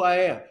 that's who I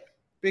am.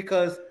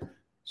 Because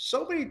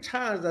so many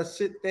times I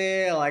sit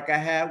there, like I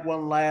had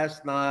one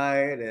last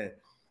night, and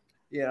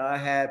I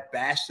had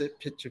Bassett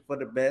pitcher for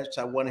the Mets.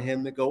 I wanted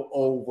him to go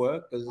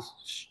over because it's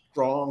a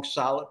strong,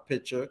 solid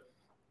pitcher,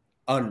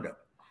 under.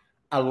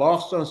 I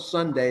lost on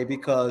Sunday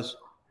because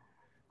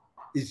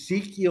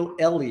Ezekiel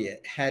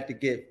Elliott had to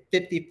get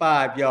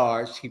 55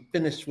 yards. He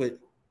finished with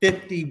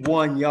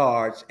 51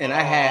 yards, and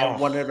I had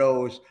one of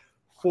those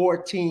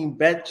 14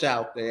 bets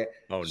out there.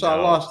 I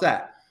lost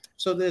that.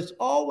 So there's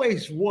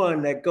always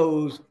one that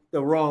goes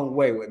the wrong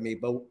way with me.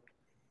 But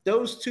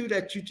those two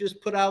that you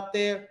just put out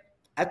there,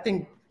 I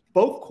think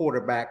both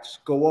quarterbacks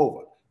go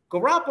over.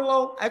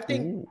 Garoppolo, I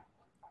think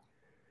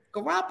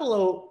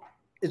Garoppolo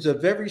is a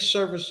very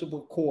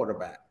serviceable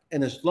quarterback.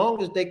 And as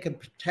long as they can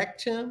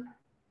protect him,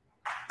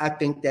 I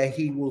think that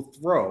he will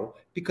throw,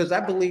 because I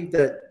believe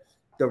that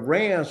the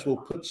Rams will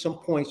put some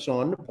points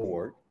on the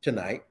board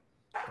tonight.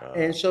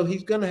 And so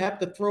he's going to have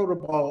to throw the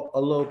ball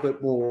a little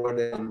bit more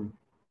than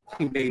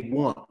he may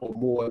want, or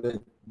more than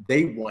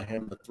they want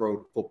him to throw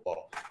the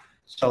football.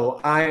 So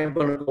I am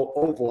going to go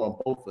over on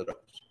both of those.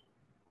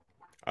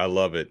 I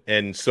love it.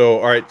 And so,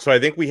 all right, so I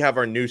think we have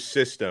our new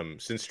system.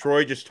 Since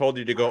Troy just told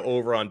you to go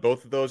over on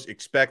both of those,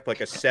 expect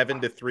like a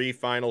 7-3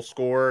 final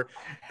score.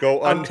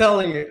 I'm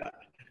telling you,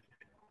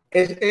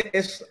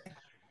 it's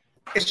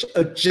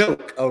a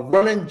joke, a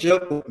running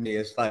joke with me.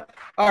 It's like,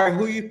 all right,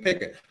 who you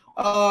picking?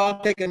 Oh,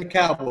 I'm taking the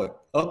Cowboy.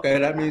 Okay,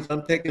 that means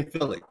I'm taking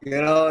Philly.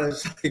 You know,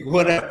 it's like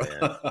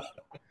whatever.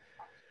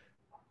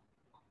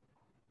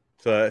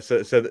 So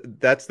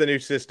that's the new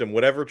system.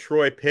 Whatever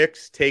Troy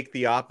picks, take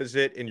the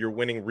opposite, and you're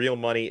winning real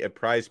money at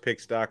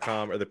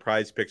prizepicks.com or the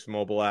PrizePicks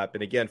mobile app.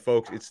 And again,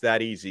 folks, it's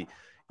that easy.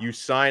 You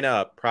sign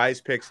up,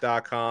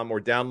 prizepicks.com,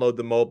 or download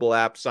the mobile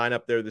app, sign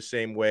up there the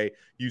same way.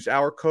 Use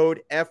our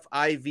code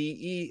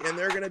FIVE, and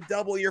they're going to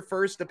double your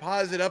first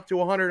deposit up to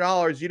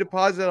 $100. You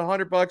deposit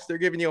 $100, they're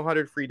giving you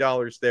 $100 free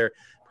there.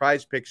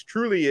 PrizePicks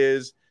truly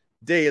is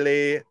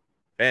daily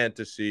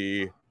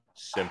fantasy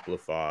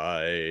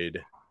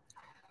simplified.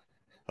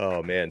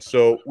 Oh man!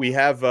 So we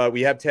have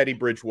Teddy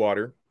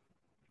Bridgewater,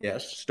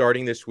 yes,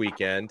 starting this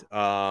weekend.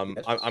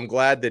 Yes. I'm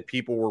glad that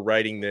people were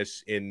writing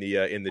this in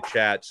the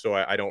chat, so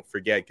I don't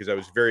forget, because I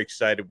was very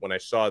excited when I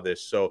saw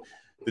this. So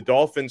the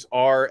Dolphins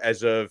are,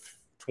 as of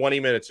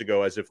 20 minutes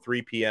ago, as of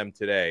 3 p.m.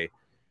 today,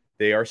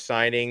 they are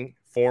signing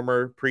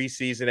former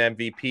preseason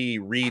MVP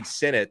Reed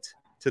Sinnett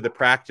to the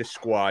practice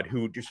squad,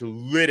 who just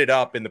lit it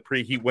up in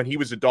the when he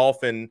was a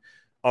Dolphin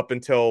up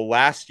until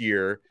last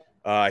year.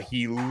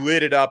 He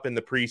lit it up in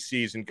the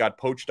preseason, got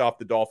poached off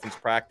the Dolphins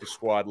practice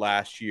squad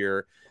last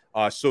year.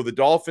 So the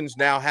Dolphins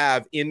now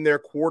have in their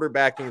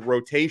quarterbacking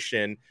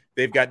rotation,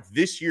 they've got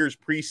this year's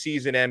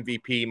preseason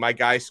MVP, my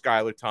guy,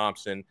 Skylar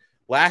Thompson,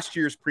 last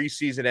year's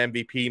preseason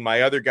MVP,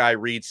 my other guy,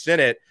 Reed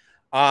Sinnett.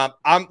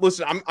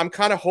 I'm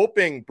kind of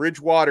hoping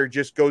Bridgewater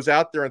just goes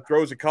out there and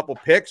throws a couple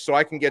picks so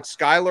I can get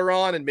Skylar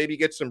on and maybe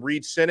get some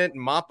Reed Sinnett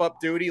and mop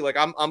up duty. Like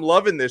I'm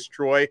loving this,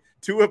 Troy.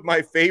 Two of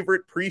my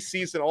favorite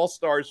preseason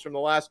All-Stars from the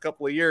last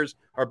couple of years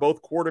are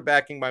both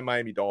quarterbacking my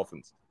Miami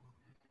Dolphins.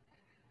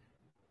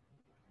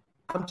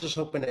 I'm just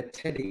hoping that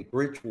Teddy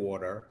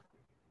Bridgewater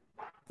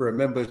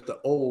remembers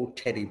the old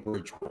Teddy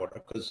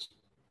Bridgewater, because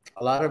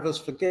a lot of us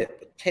forget,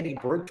 but Teddy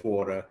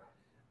Bridgewater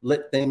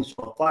lit things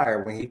on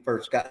fire when he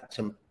first got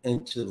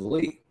into the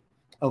league.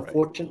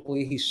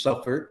 Unfortunately, he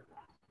suffered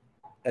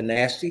a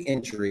nasty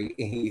injury,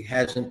 and he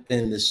hasn't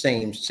been the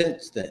same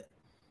since then.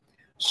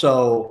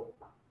 So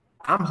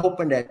I'm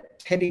hoping that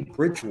Teddy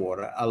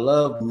Bridgewater, I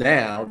love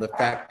now the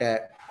fact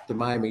that the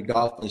Miami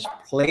Dolphins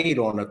played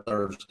on a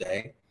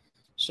Thursday,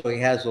 so he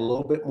has a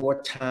little bit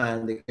more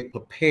time to get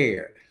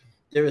prepared.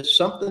 There is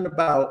something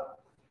about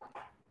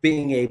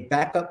being a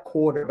backup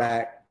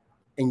quarterback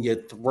and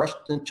you're thrust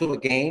into a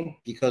game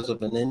because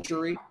of an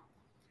injury.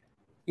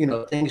 You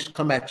know, things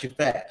come at you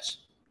fast.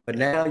 But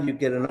now you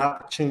get an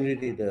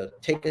opportunity to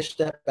take a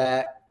step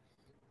back,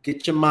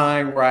 get your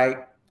mind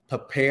right,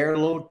 prepare a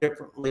little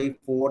differently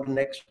for the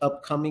next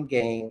upcoming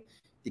game.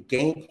 The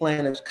game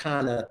plan is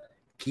kind of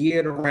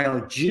geared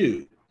around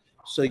you.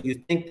 So you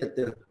think that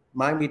the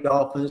Miami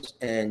Dolphins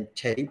and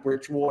Teddy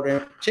Bridgewater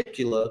in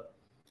particular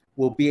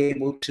will be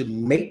able to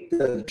make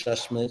the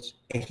adjustments,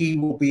 and he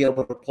will be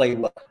able to play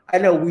well. I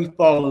know we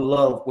fall in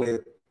love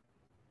with,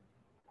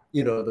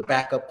 you know, the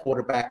backup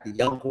quarterback, the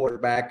young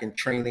quarterback in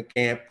training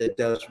camp that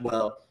does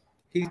well.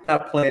 He's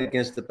not playing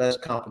against the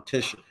best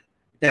competition.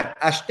 Now,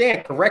 I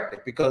stand corrected,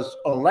 because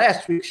on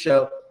last week's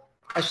show,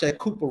 I said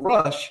Cooper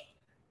Rush,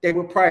 they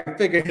would probably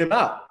figure him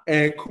out.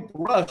 And Cooper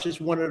Rush is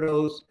one of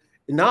those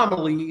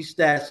anomalies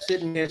that's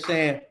sitting there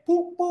saying,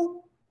 boop,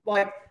 boop,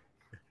 like,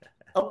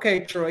 okay,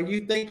 Troy,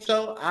 you think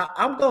so?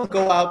 I'm going to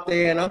go out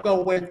there and I'm going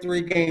to win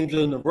 3 games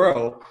in a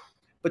row.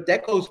 But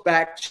that goes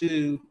back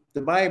to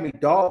the Miami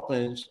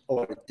Dolphins,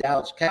 or the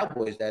Dallas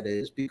Cowboys, that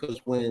is, because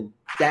when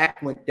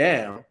Dak went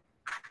down,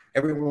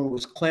 everyone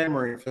was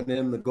clamoring for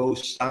them to go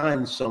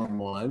sign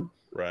someone.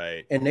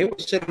 Right. And they were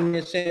sitting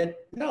there saying,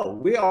 no,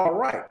 we're all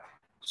right.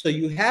 So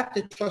you have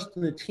to trust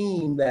in the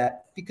team,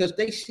 that because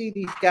they see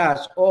these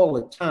guys all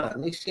the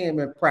time. They see them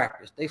in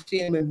practice. They see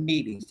them in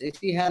meetings. They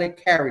see how they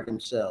carry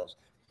themselves.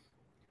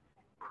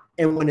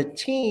 And when a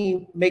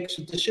team makes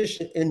a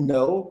decision, and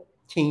no,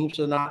 teams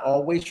are not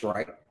always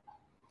right,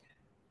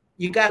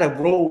 you got to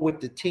roll with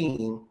the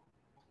team.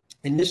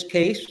 In this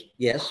case,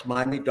 yes,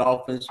 Miami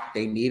Dolphins,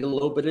 they need a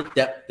little bit of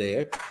depth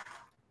there.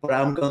 but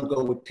I'm going to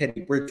go with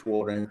Teddy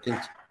Bridgewater and think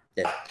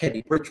that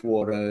Teddy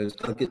Bridgewater is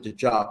going to get the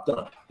job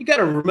done. You got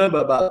to remember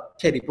about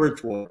Teddy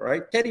Bridgewater,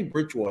 right? Teddy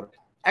Bridgewater,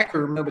 I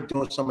can remember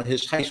doing some of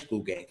his high school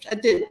games. I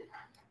did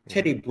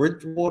Teddy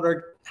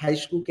Bridgewater high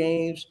school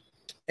games,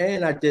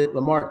 and I did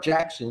Lamar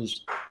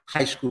Jackson's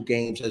high school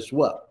games as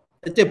well.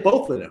 I did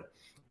both of them.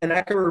 And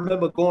I can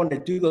remember going to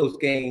do those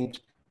games,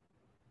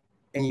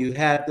 and you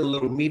had the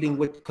little meeting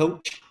with the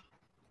coach,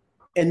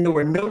 and there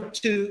were no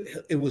two.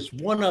 It was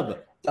one of them.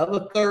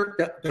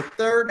 The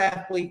third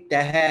athlete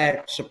that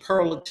had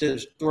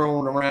superlatives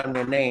thrown around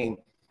their name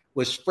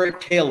was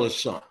Fred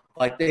Taylor's son.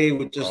 Like they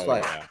were just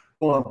going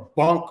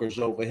bonkers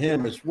over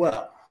him as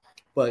well.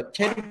 But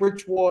Teddy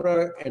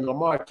Bridgewater and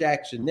Lamar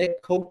Jackson, their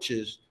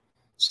coaches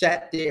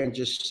sat there and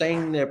just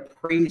sang their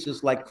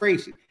praises like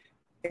crazy.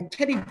 And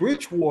Teddy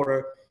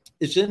Bridgewater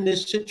is in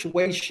this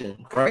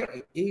situation,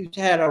 right? He's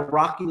had a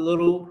rocky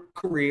little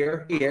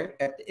career here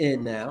at the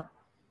end now.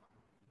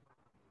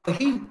 But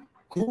he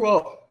grew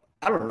up,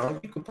 I don't know,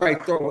 he could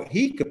probably throw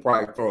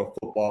a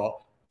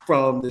football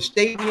from the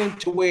stadium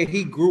to where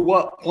he grew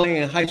up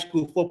playing high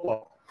school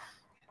football.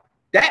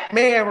 That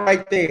man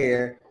right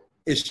there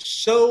is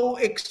so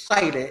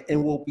excited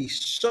and will be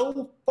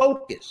so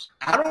focused.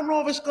 I don't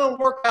know if it's going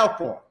to work out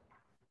for him,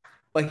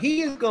 but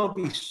he is going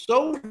to be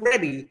so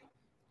ready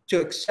to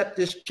accept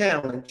this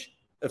challenge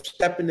of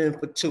stepping in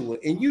for Tua.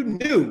 And you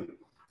knew,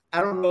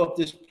 I don't know if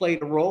this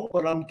played a role,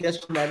 but I'm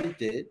guessing that it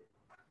did.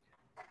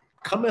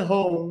 Coming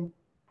home,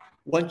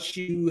 once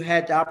you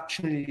had the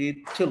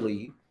opportunity to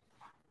leave,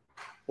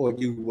 or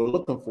you were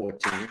looking for a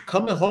team,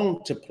 coming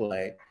home to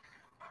play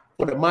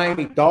for the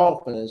Miami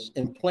Dolphins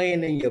and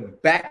playing in your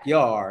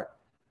backyard,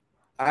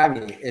 I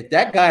mean, if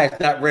that guy is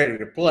not ready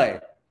to play,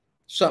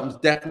 something's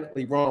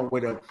definitely wrong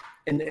with him.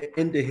 In the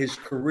end of his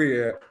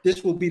career,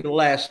 this will be the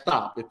last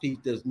stop if he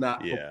does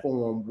not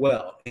perform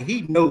well. And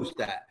he knows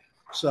that.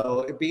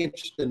 So it'd be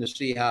interesting to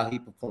see how he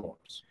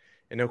performs.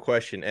 And no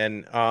question.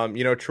 And,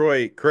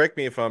 Troy, correct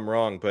me if I'm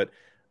wrong, but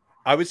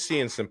I was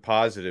seeing some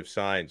positive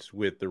signs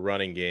with the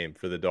running game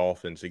for the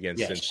Dolphins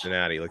against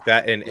Cincinnati like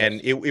that.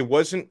 And it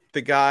wasn't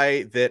the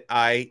guy that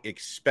I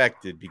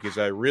expected, because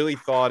I really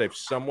thought if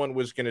someone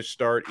was going to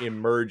start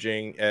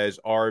emerging as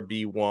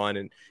RB1,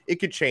 and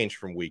it could change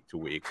from week to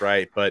week,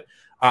 right? But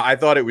I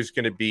thought it was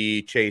going to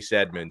be Chase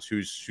Edmonds,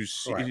 who's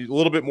a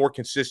little bit more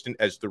consistent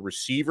as the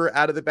receiver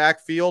out of the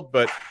backfield.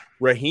 But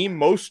Raheem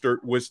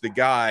Mostert was the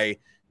guy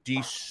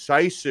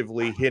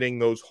decisively hitting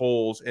those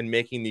holes and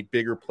making the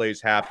bigger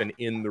plays happen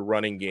in the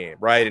running game,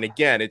 right? And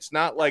again, it's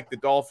not like the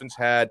Dolphins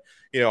had,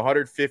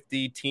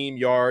 150 team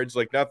yards,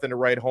 like nothing to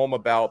write home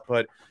about,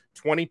 but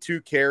 22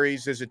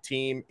 carries as a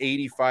team,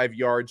 85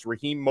 yards.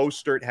 Raheem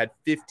Mostert had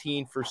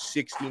 15 for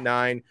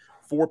 69,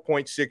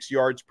 4.6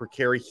 yards per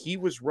carry. He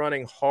was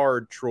running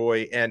hard,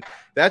 Troy, and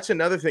that's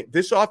another thing.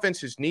 This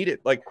offense is needed.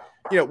 Like,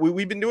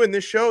 we've been doing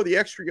this show, The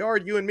Extra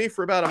Yard, you and me,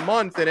 for about a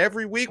month, and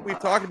every week we've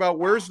talked about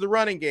where's the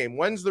running game?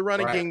 When's the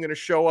running game going to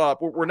show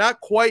up? We're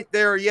not quite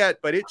there yet,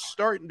 but it's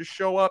starting to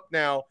show up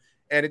now,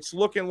 and it's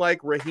looking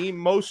like Raheem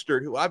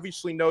Mostert, who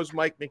obviously knows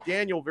Mike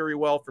McDaniel very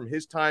well from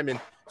his time in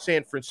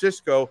San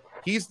Francisco,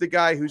 he's the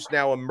guy who's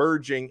now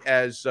emerging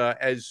as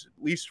at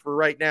least for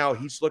right now,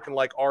 he's looking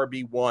like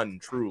RB1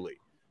 truly.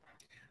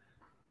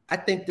 I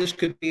think this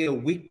could be a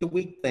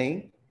week-to-week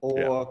thing,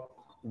 or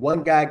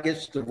one guy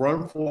gets to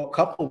run for a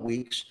couple of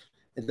weeks,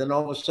 and then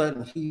all of a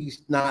sudden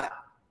he's not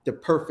the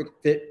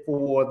perfect fit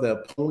for the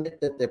opponent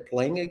that they're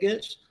playing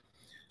against.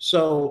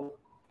 So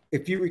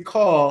if you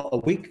recall, a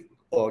week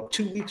or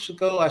 2 weeks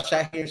ago, I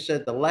sat here and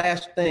said the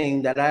last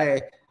thing that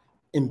I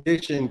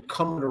envisioned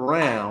coming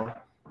around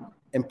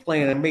and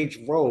playing a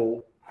major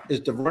role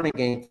is the running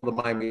game for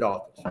the Miami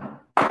Dolphins.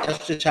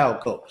 That's just how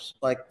it goes.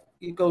 Like,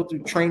 you go through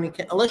training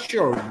camp, unless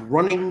you're a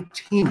running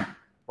team,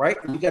 right?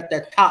 And you got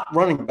that top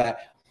running back,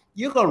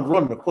 you're going to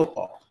run the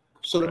football.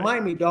 So the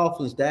Miami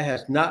Dolphins, that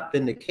has not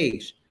been the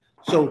case.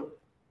 So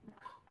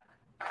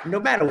no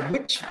matter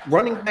which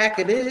running back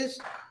it is,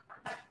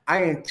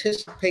 I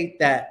anticipate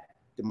that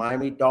the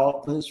Miami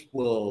Dolphins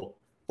will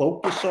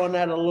focus on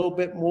that a little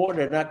bit more.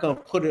 They're not going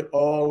to put it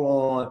all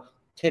on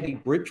Teddy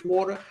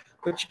Bridgewater.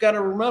 But you got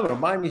to remember, the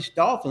Miami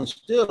Dolphins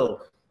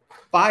still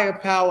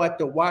firepower at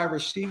the wide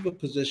receiver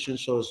position.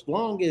 So as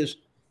long as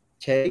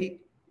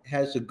Teddy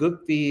has a good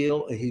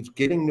feel and he's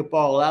getting the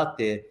ball out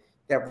there,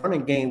 that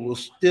running game will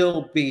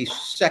still be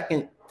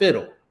second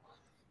fiddle.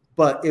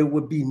 But it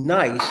would be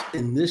nice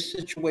in this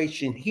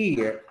situation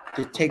here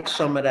to take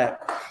some of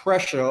that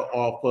pressure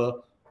off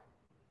of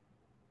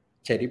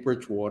Teddy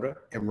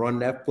Bridgewater and run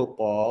that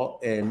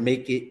football and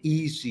make it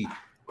easy.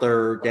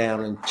 3rd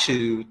down and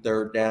 2,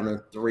 3rd down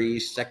and 3,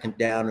 2nd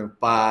down and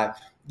 5.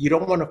 You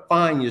don't want to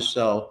find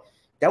yourself.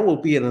 That will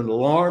be an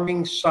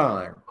alarming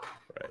sign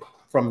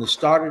from the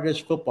start of this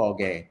football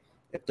game.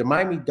 If the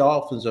Miami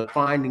Dolphins are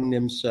finding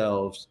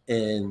themselves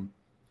in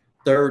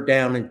 3rd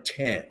down and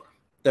 10,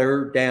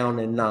 3rd down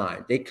and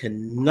 9, they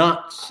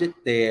cannot sit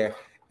there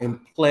and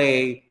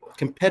play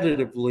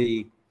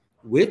competitively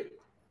with,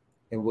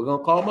 and we're going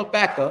to call him a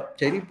backup,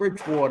 Teddy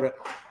Bridgewater,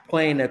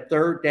 playing at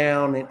 3rd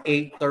down and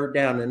 8, 3rd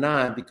down and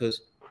 9,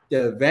 because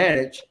the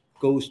advantage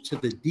goes to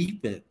the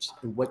defense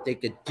and what they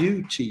could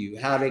do to you,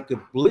 how they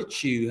could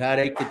blitz you, how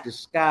they could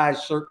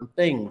disguise certain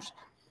things.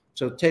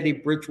 So Teddy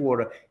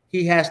Bridgewater,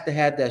 he has to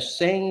have that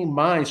same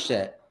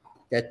mindset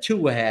that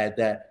Tua had,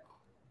 that,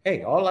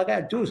 hey, all I got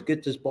to do is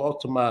get this ball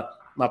to my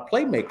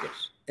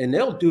playmakers, and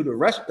they'll do the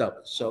rest of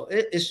it. So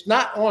it's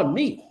not on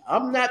me.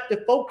 I'm not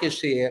the focus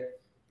here.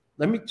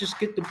 Let me just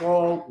get the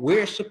ball where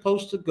it's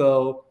supposed to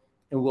go,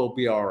 and we'll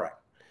be all right.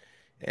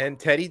 And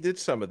Teddy did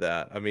some of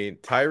that. I mean,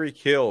 Tyreek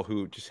Hill,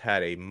 who just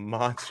had a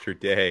monster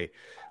day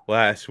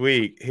last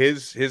week,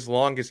 his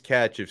longest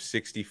catch of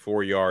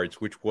 64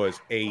 yards, which was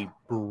a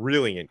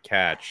brilliant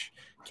catch,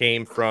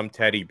 came from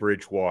Teddy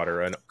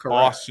Bridgewater, an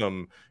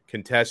awesome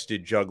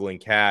contested juggling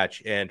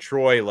catch. And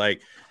Troy,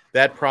 like,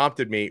 that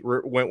prompted me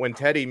when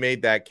Teddy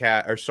made that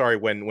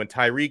when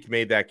Tyreek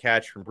made that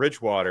catch from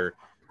Bridgewater,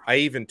 I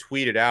even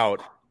tweeted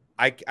out,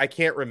 I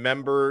can't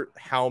remember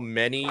how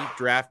many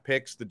draft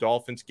picks the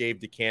Dolphins gave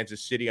to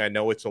Kansas City. I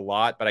know it's a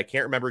lot, but I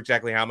can't remember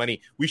exactly how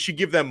many. We should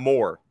give them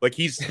more. Like,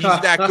 he's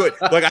that good.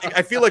 Like,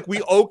 I feel like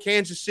we owe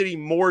Kansas City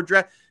more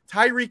draft.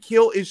 Tyreek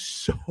Hill is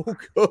so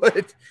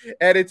good.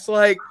 And it's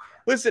like,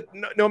 listen,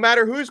 no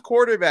matter who's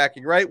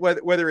quarterbacking, right?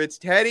 Whether it's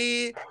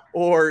Teddy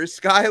or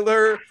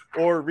Skyler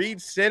or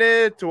Reed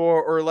Sinnett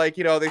or like,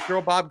 you know, they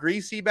throw Bob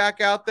Greasy back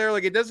out there.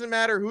 Like, it doesn't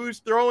matter who's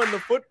throwing the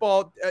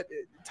football.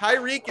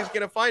 Tyreek is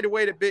going to find a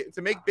way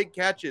to make big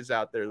catches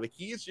out there. Like,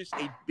 he is just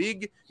a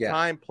big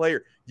time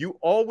player. You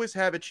always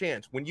have a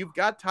chance. When you've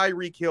got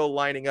Tyreek Hill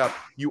lining up,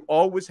 you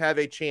always have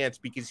a chance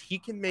because he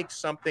can make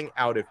something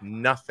out of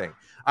nothing.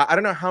 I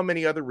don't know how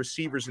many other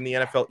receivers in the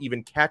NFL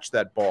even catch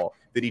that ball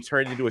that he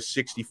turned into a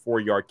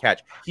 64-yard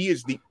catch. He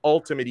is the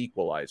ultimate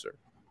equalizer.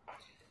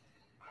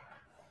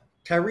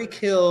 Tyreek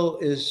Hill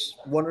is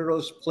one of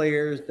those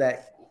players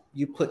that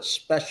you put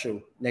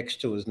special next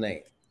to his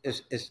name.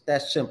 It's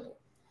that simple.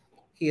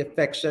 He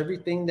affects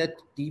everything that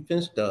the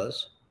defense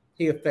does.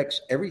 He affects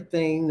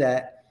everything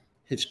that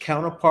his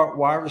counterpart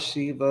wide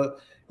receiver,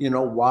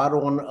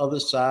 Waddle on the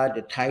other side,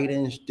 the tight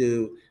ends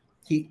do.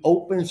 He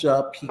opens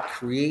up. He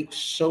creates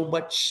so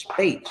much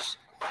space.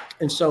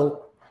 And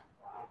so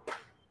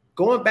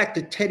going back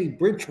to Teddy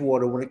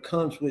Bridgewater, when it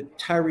comes with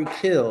Tyreek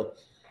Hill,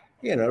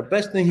 the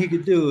best thing he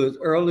could do is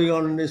early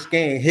on in this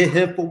game, hit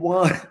him for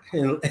one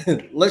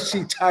and let's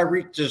see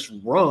Tyreek just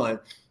run.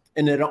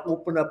 And it'll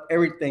open up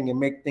everything and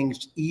make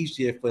things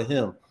easier for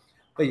him.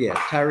 But yeah,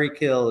 Tyreek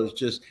Hill is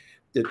just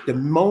the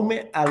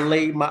moment I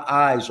laid my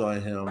eyes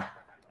on him,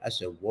 I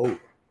said, whoa,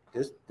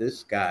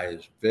 this guy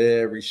is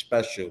very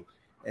special.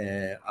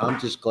 And I'm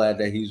just glad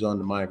that he's on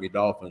the Miami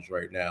Dolphins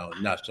right now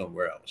and not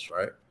somewhere else,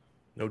 right?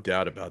 No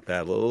doubt about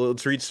that.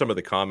 Let's read some of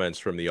the comments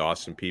from the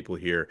awesome people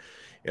here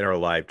in our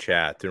live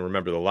chat. And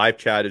remember, the live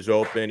chat is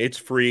open. It's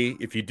free.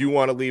 If you do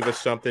want to leave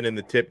us something in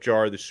the tip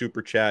jar, the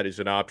super chat is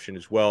an option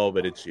as well,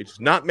 but it's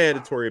not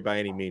mandatory by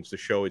any means. The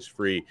show is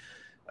free.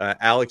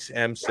 Alex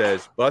M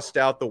says, bust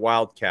out the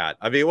Wildcat.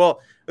 I mean,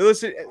 well,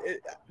 listen,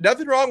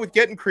 nothing wrong with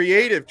getting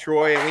creative,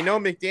 Troy. And we know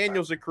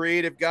McDaniel's a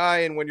creative guy.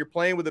 And when you're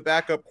playing with a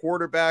backup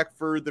quarterback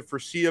for the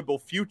foreseeable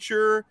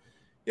future,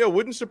 it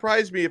wouldn't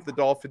surprise me if the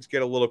Dolphins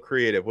get a little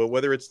creative.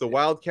 Whether it's the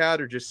Wildcat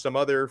or just some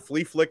other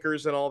flea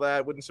flickers and all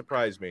that, wouldn't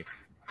surprise me.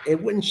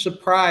 It wouldn't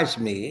surprise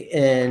me.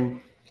 And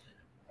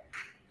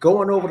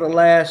going over the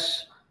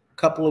last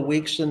couple of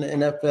weeks in the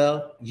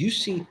NFL, you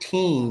see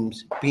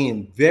teams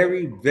being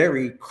very,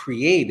 very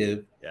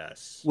creative.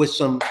 Yes. With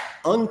some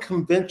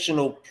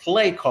unconventional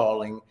play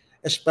calling,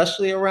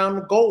 especially around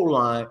the goal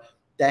line,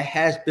 that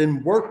has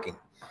been working.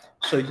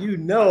 So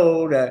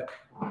that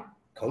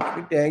Coach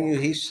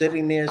McDaniel, he's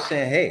sitting there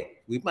saying, hey,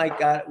 we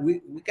got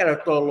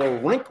to throw a little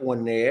wrinkle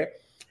in there.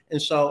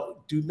 And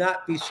so do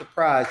not be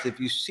surprised if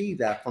you see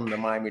that from the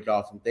Miami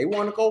Dolphins. They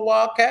want to go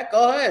Wildcat,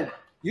 go ahead.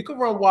 You can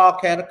run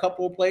Wildcat a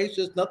couple of plays.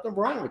 There's nothing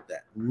wrong with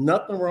that.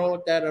 Nothing wrong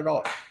with that at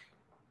all.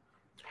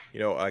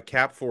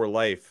 Cap for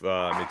life.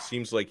 It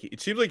seems like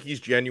he's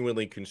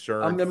genuinely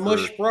concerned. I'm the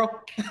mush, bro.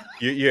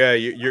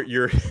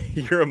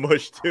 You're a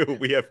mush too.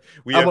 We have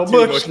I'm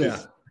two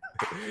mushes.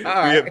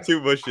 Now. We have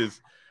two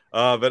mushes.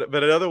 But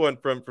another one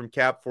from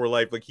Cap for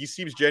life. Like, he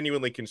seems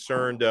genuinely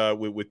concerned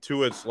with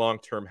Tua's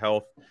long-term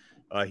health.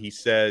 He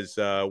says,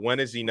 when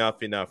is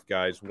enough,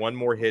 guys? One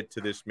more hit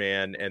to this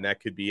man, and that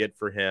could be it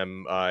for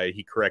him.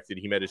 He corrected.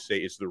 He meant to say,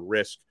 is the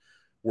risk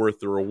worth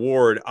the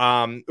reward?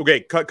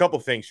 Okay, couple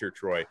things here,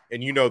 Troy,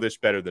 and you know this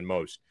better than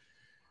most.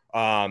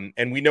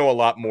 And we know a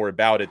lot more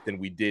about it than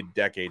we did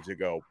decades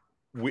ago.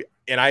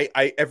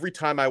 I every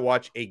time I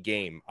watch a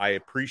game, I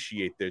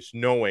appreciate this,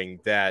 knowing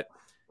that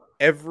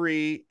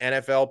every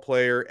NFL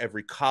player,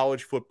 every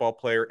college football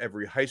player,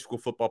 every high school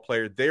football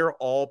player, they're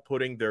all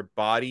putting their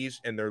bodies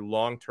and their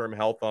long-term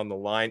health on the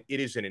line. It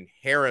is an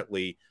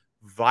inherently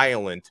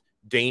violent,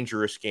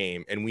 dangerous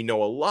game. And we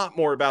know a lot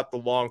more about the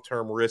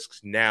long-term risks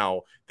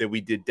now than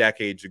we did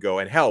decades ago.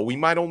 And hell, we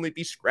might only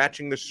be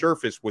scratching the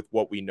surface with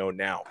what we know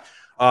now.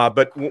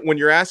 But when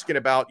you're asking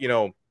about,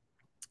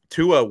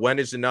 Tua, when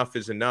is enough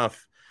is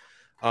enough?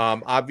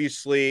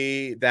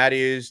 Obviously, that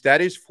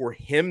is for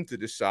him to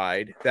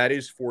decide. That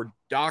is for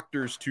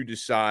doctors to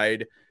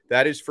decide.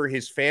 That is for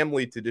his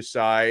family to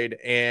decide.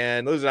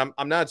 And listen,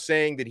 I'm not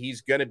saying that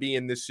he's going to be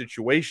in this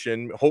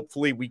situation.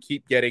 Hopefully, we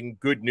keep getting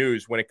good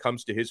news when it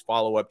comes to his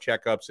follow-up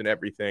checkups and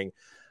everything.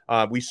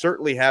 We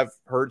certainly have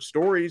heard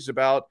stories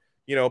about,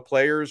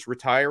 players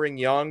retiring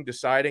young,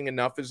 deciding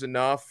enough is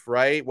enough,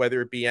 right?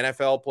 Whether it be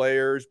NFL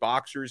players,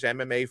 boxers,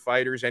 MMA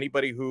fighters,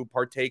 anybody who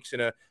partakes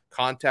in a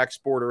contact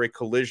sport or a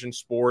collision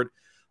sport.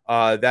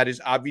 That is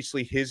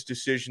obviously his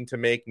decision to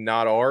make,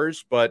 not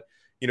ours. But,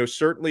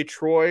 certainly,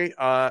 Troy,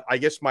 I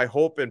guess my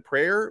hope and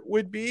prayer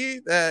would be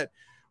that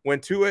when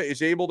Tua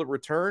is able to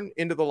return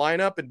into the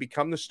lineup and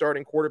become the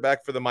starting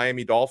quarterback for the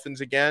Miami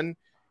Dolphins again,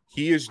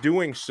 he is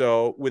doing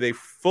so with a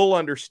full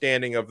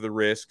understanding of the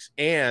risks,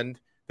 and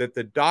that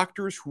the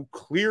doctors who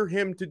clear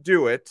him to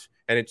do it,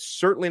 and it's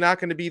certainly not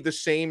going to be the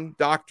same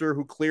doctor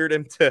who cleared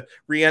him to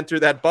re-enter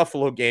that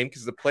Buffalo game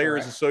because the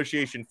Players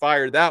Association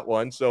fired that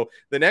one. So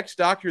the next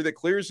doctor that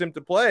clears him to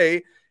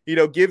play,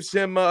 gives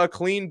him a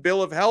clean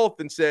bill of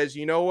health and says,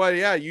 you know what?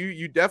 Yeah,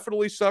 you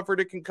definitely suffered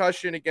a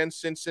concussion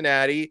against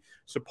Cincinnati.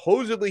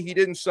 Supposedly he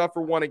didn't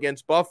suffer one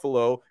against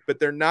Buffalo, but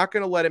they're not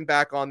going to let him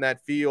back on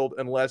that field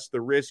unless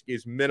the risk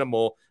is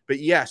minimal. But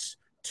yes,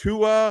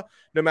 Tua,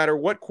 no matter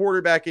what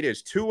quarterback it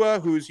is, Tua,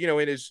 who's,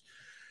 in his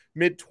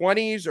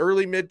mid-20s,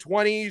 early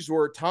mid-20s,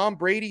 or Tom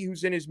Brady,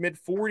 who's in his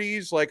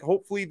mid-40s, like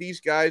hopefully these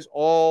guys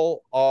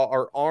all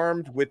are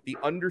armed with the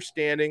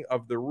understanding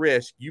of the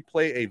risk. You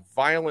play a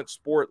violent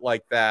sport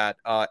like that,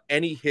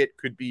 any hit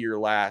could be your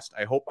last.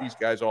 I hope these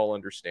guys all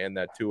understand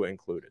that, Tua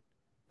included.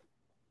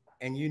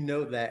 And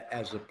that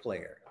as a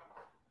player.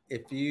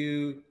 If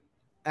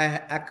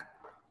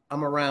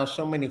I'm around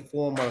so many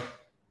former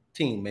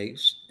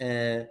teammates,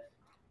 and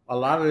a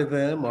lot of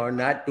them are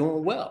not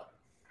doing well.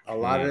 A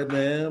lot of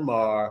them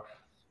are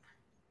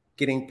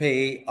getting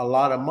paid a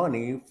lot of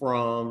money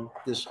from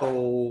this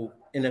whole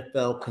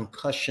NFL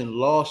concussion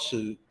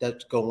lawsuit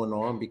that's going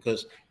on,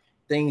 because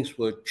things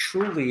were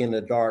truly in the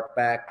dark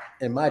back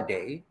in my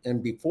day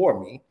and before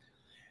me.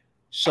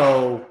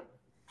 So,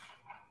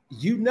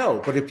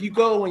 but if you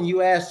go and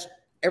you ask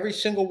every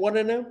single one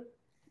of them,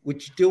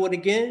 would you do it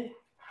again?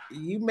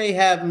 You may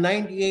have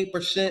 98%,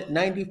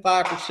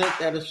 95%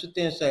 that'll sit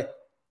there and say,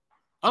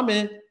 I'm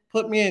in,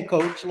 put me in,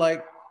 coach.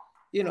 Like,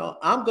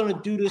 I'm going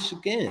to do this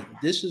again.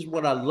 This is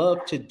what I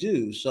love to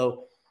do.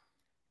 So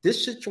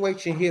this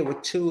situation here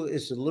with Tua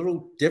is a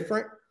little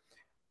different.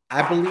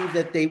 I believe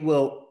that they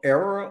will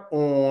err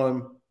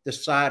on the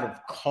side of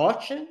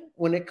caution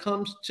when it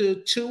comes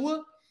to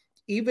Tua.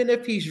 Even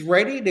if he's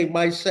ready, they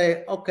might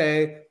say,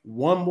 okay,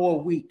 one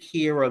more week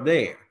here or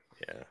there.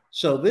 Yeah.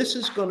 So this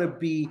is going to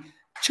be,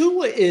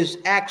 Tua is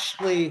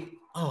actually,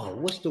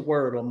 what's the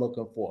word I'm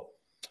looking for?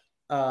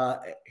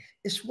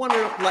 It's one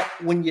of, like,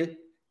 when you're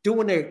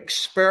doing an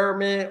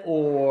experiment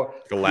or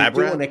like a lab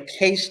doing rat? A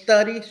case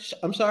study.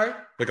 I'm sorry?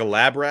 Like a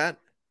lab rat?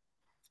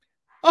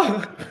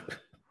 Oh,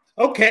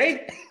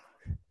 okay.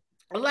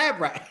 A lab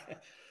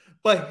rat.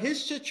 But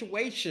his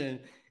situation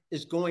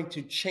is going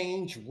to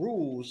change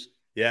rules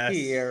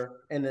here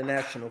in the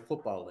National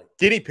Football League.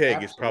 Guinea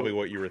pig is probably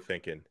what you were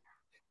thinking.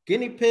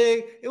 Guinea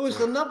pig. It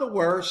was another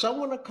word.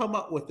 Someone will come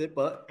up with it,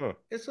 but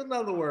it's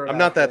another word. I'm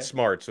not that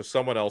smart, so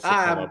someone else will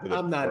come up with it.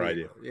 I'm not either. I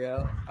do.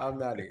 Yeah, I'm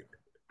not either.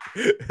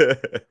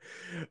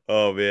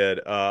 Oh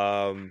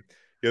man,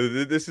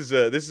 this is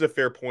a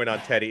fair point on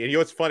Teddy. And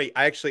it's funny.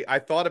 I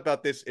thought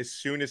about this as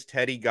soon as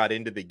Teddy got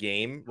into the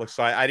game.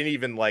 So I didn't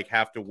even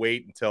have to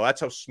wait until.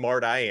 That's how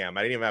smart I am.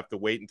 I didn't even have to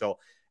wait until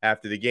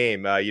after the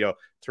game. Teron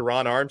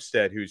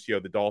Armstead, who's the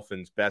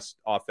Dolphins' best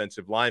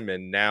offensive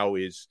lineman, now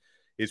is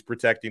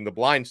protecting the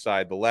blind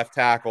side, the left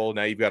tackle.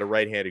 Now you've got a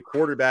right-handed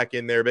quarterback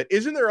in there. But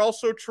isn't there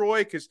also,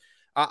 Troy, because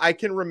I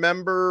can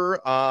remember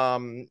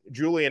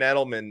Julian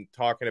Edelman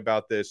talking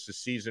about this a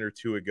season or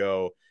two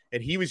ago,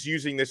 and he was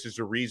using this as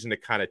a reason to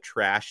kind of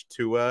trash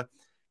Tua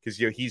because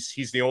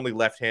he's the only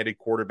left-handed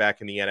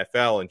quarterback in the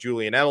NFL. And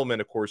Julian Edelman,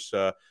 of course,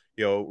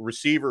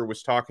 receiver,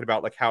 was talking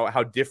about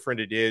how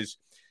different it is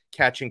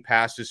catching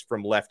passes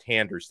from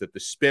left-handers, that the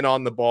spin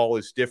on the ball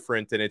is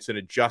different and it's an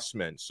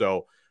adjustment.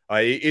 So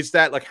is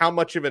that how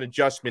much of an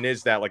adjustment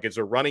is that? Is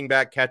a running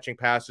back catching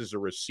passes, a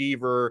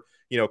receiver,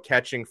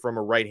 catching from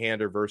a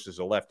right-hander versus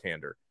a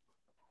left-hander?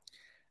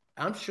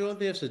 I'm sure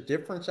there's a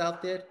difference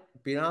out there, to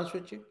be honest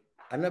with you.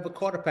 I never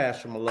caught a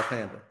pass from a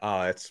left-hander.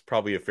 That's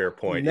probably a fair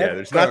point. Never. Yeah,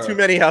 there's not too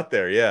many out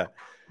there. Yeah.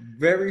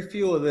 Very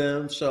few of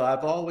them. So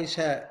I've always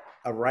had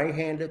a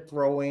right-handed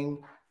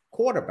throwing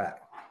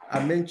quarterback.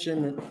 I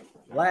mentioned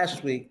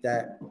last week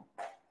that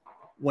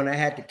when I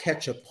had to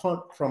catch a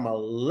punt from a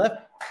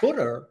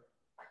left-footer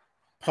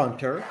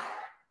punter,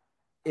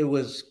 it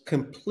was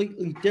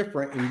completely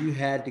different, and you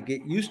had to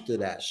get used to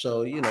that.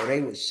 So,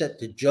 they would set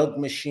the jug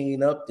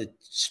machine up to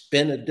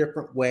spin a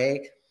different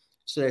way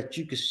so that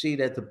you could see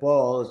that the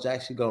ball is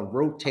actually going to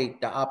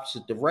rotate the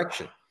opposite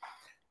direction.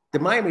 The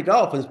Miami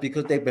Dolphins,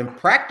 because they've been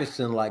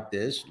practicing like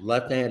this,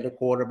 left-handed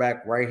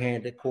quarterback,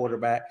 right-handed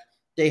quarterback,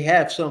 they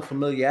have some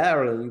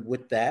familiarity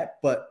with that.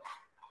 But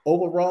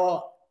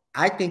overall,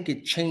 I think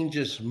it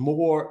changes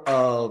more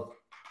of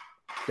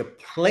the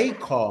play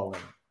calling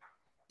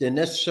than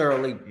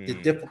necessarily the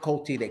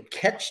difficulty to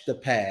catch the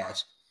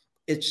pass.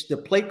 It's the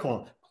play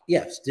calling.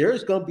 Yes,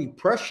 there's going to be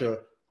pressure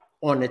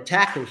on the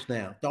tackles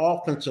now, the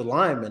offensive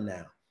linemen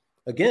now.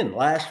 Again,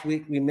 last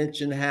week we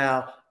mentioned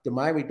how the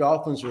Miami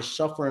Dolphins were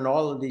suffering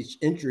all of these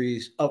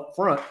injuries up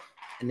front,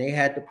 and they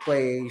had to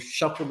play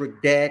shuffle the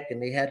deck,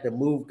 and they had to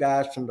move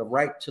guys from the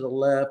right to the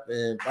left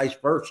and vice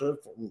versa,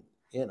 from,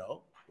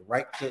 the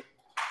right to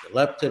the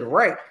left to the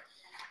right.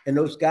 And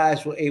those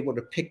guys were able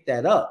to pick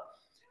that up.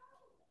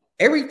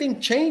 Everything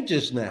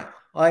changes now.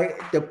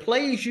 Like the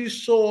plays you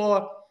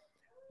saw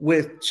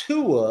with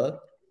Tua,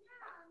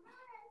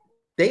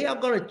 they are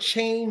going to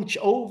change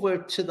over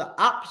to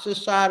the opposite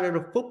side of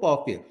the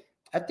football field.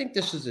 I think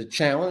this is a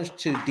challenge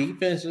to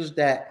defenses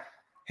that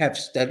have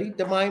studied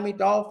the Miami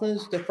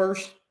Dolphins the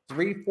first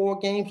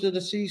 3-4 games of the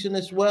season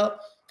as well.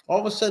 All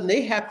of a sudden,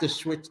 they have to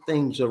switch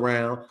things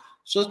around.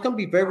 So it's going to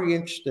be very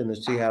interesting to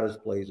see how this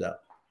plays out.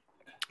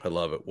 I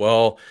love it.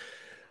 Well,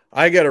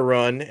 I got to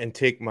run and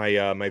take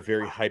my my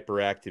very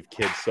hyperactive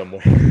kid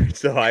somewhere.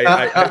 So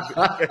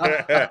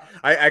I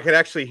could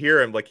actually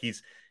hear him, like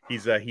he's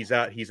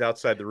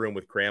outside the room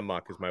with grandma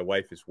because my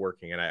wife is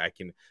working, and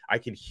I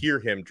can hear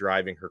him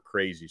driving her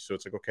crazy. So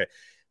it's like, okay,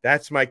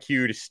 that's my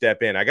cue to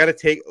step in.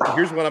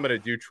 Here's what I'm going to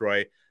do,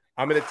 Troy.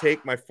 I'm going to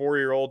take my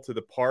 4-year-old to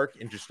the park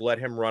and just let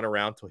him run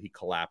around till he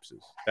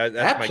collapses. That's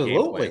Absolutely.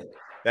 my game plan.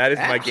 That is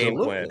my game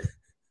plan.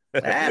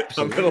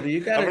 Absolutely.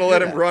 I'm gonna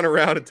let him run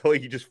around until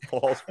he just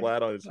falls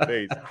flat on his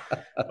face.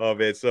 Oh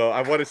man! So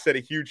I want to send a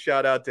huge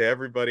shout out to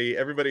everybody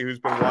who's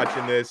been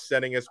watching this,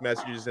 sending us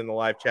messages in the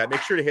live chat.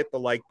 Make sure to hit the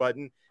like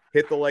button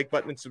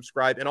and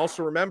subscribe. And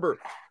also remember,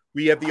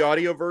 we have the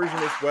audio version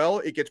as well.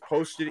 It gets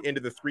posted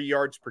into the 3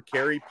 Yards Per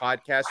Carry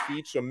podcast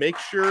feed. So make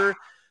sure,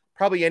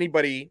 probably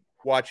anybody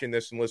watching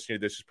this and listening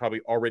to this is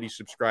probably already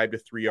subscribed to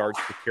 3 Yards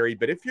Per Carry.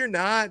 But if you're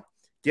not,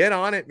 get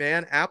on it,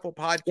 man. Apple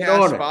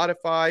Podcasts,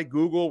 Spotify,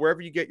 Google,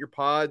 wherever you get your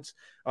pods.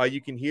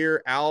 You can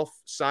hear Alf,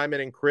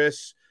 Simon, and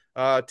Chris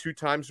 2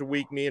 times a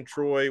week, me and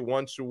Troy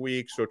once a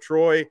week. So,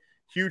 Troy,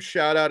 huge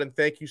shout out and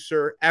thank you,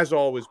 sir. As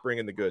always,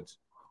 bringing the goods.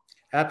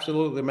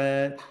 Absolutely,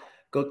 man.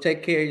 Go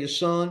take care of your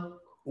son.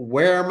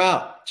 Wear him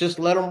out. Just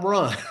let him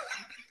run.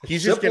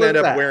 He's just going to end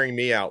up wearing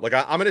me out. Like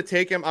I'm going to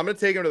take him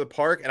to the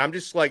park, and I'm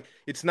just like,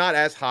 it's not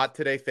as hot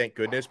today, thank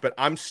goodness, but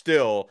I'm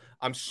so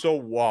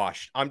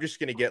washed. I'm just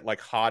going to get like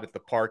hot at the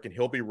park, and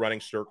he'll be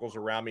running circles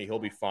around me. He'll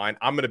be fine.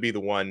 I'm going to be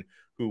the one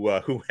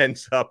who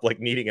ends up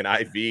like needing an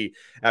IV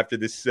after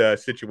this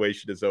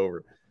situation is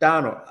over.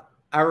 Donald,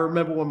 I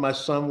remember when my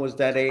son was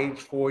that age,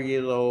 4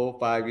 years old,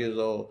 5 years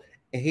old,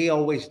 and he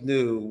always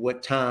knew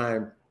what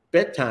time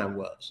bedtime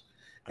was.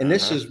 And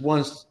this is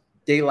once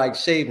daylight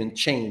saving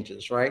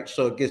changes, right?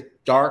 So it gets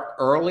dark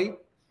earlier.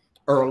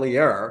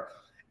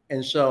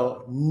 And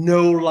so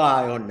no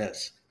lie on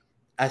this.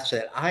 I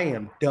said, I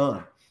am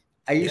done.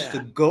 I used to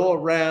go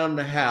around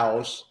the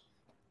house,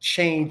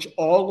 change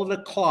all of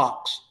the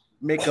clocks,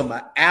 make them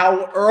an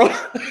hour early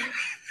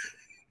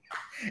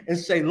and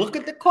say, look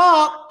at the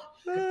clock.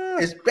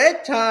 It's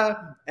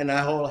bedtime. And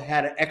I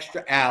had an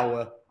extra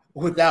hour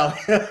without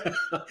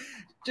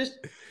just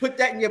put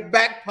that in your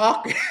back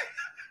pocket.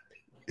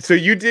 So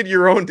you did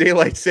your own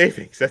daylight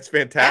savings. That's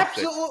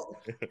fantastic.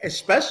 Absolutely.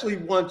 Especially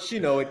once,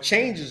 it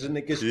changes and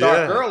it gets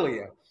dark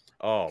earlier.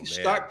 Oh, man.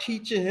 Start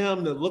teaching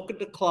him to look at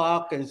the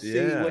clock and see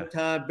what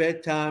time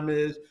bedtime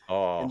is.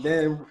 Oh. And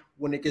then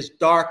when it gets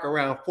dark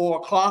around 4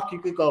 o'clock, you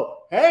could go,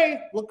 hey,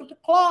 look at the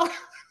clock.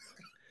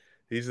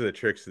 These are the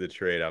tricks of the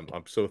trade. I'm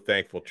so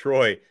thankful.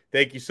 Troy,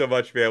 thank you so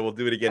much, man. We'll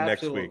do it again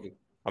next week.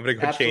 I'm going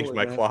to go change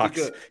my clocks.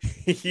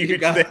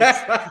 Huge thanks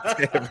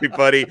to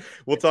everybody.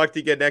 We'll talk to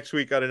you again next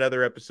week on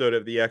another episode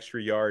of The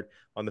Extra Yard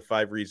on the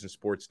 5 Reasons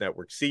Sports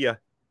Network. See ya.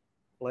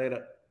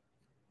 Later.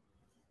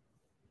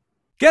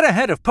 Get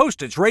ahead of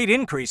postage rate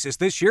increases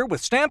this year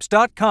with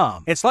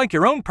Stamps.com. It's like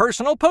your own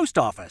personal post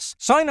office.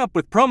 Sign up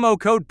with promo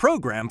code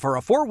PROGRAM for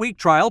a 4-week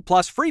trial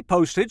plus free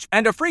postage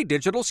and a free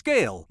digital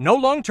scale. No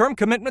long-term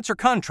commitments or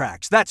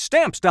contracts. That's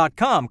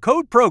Stamps.com,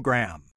 code PROGRAM.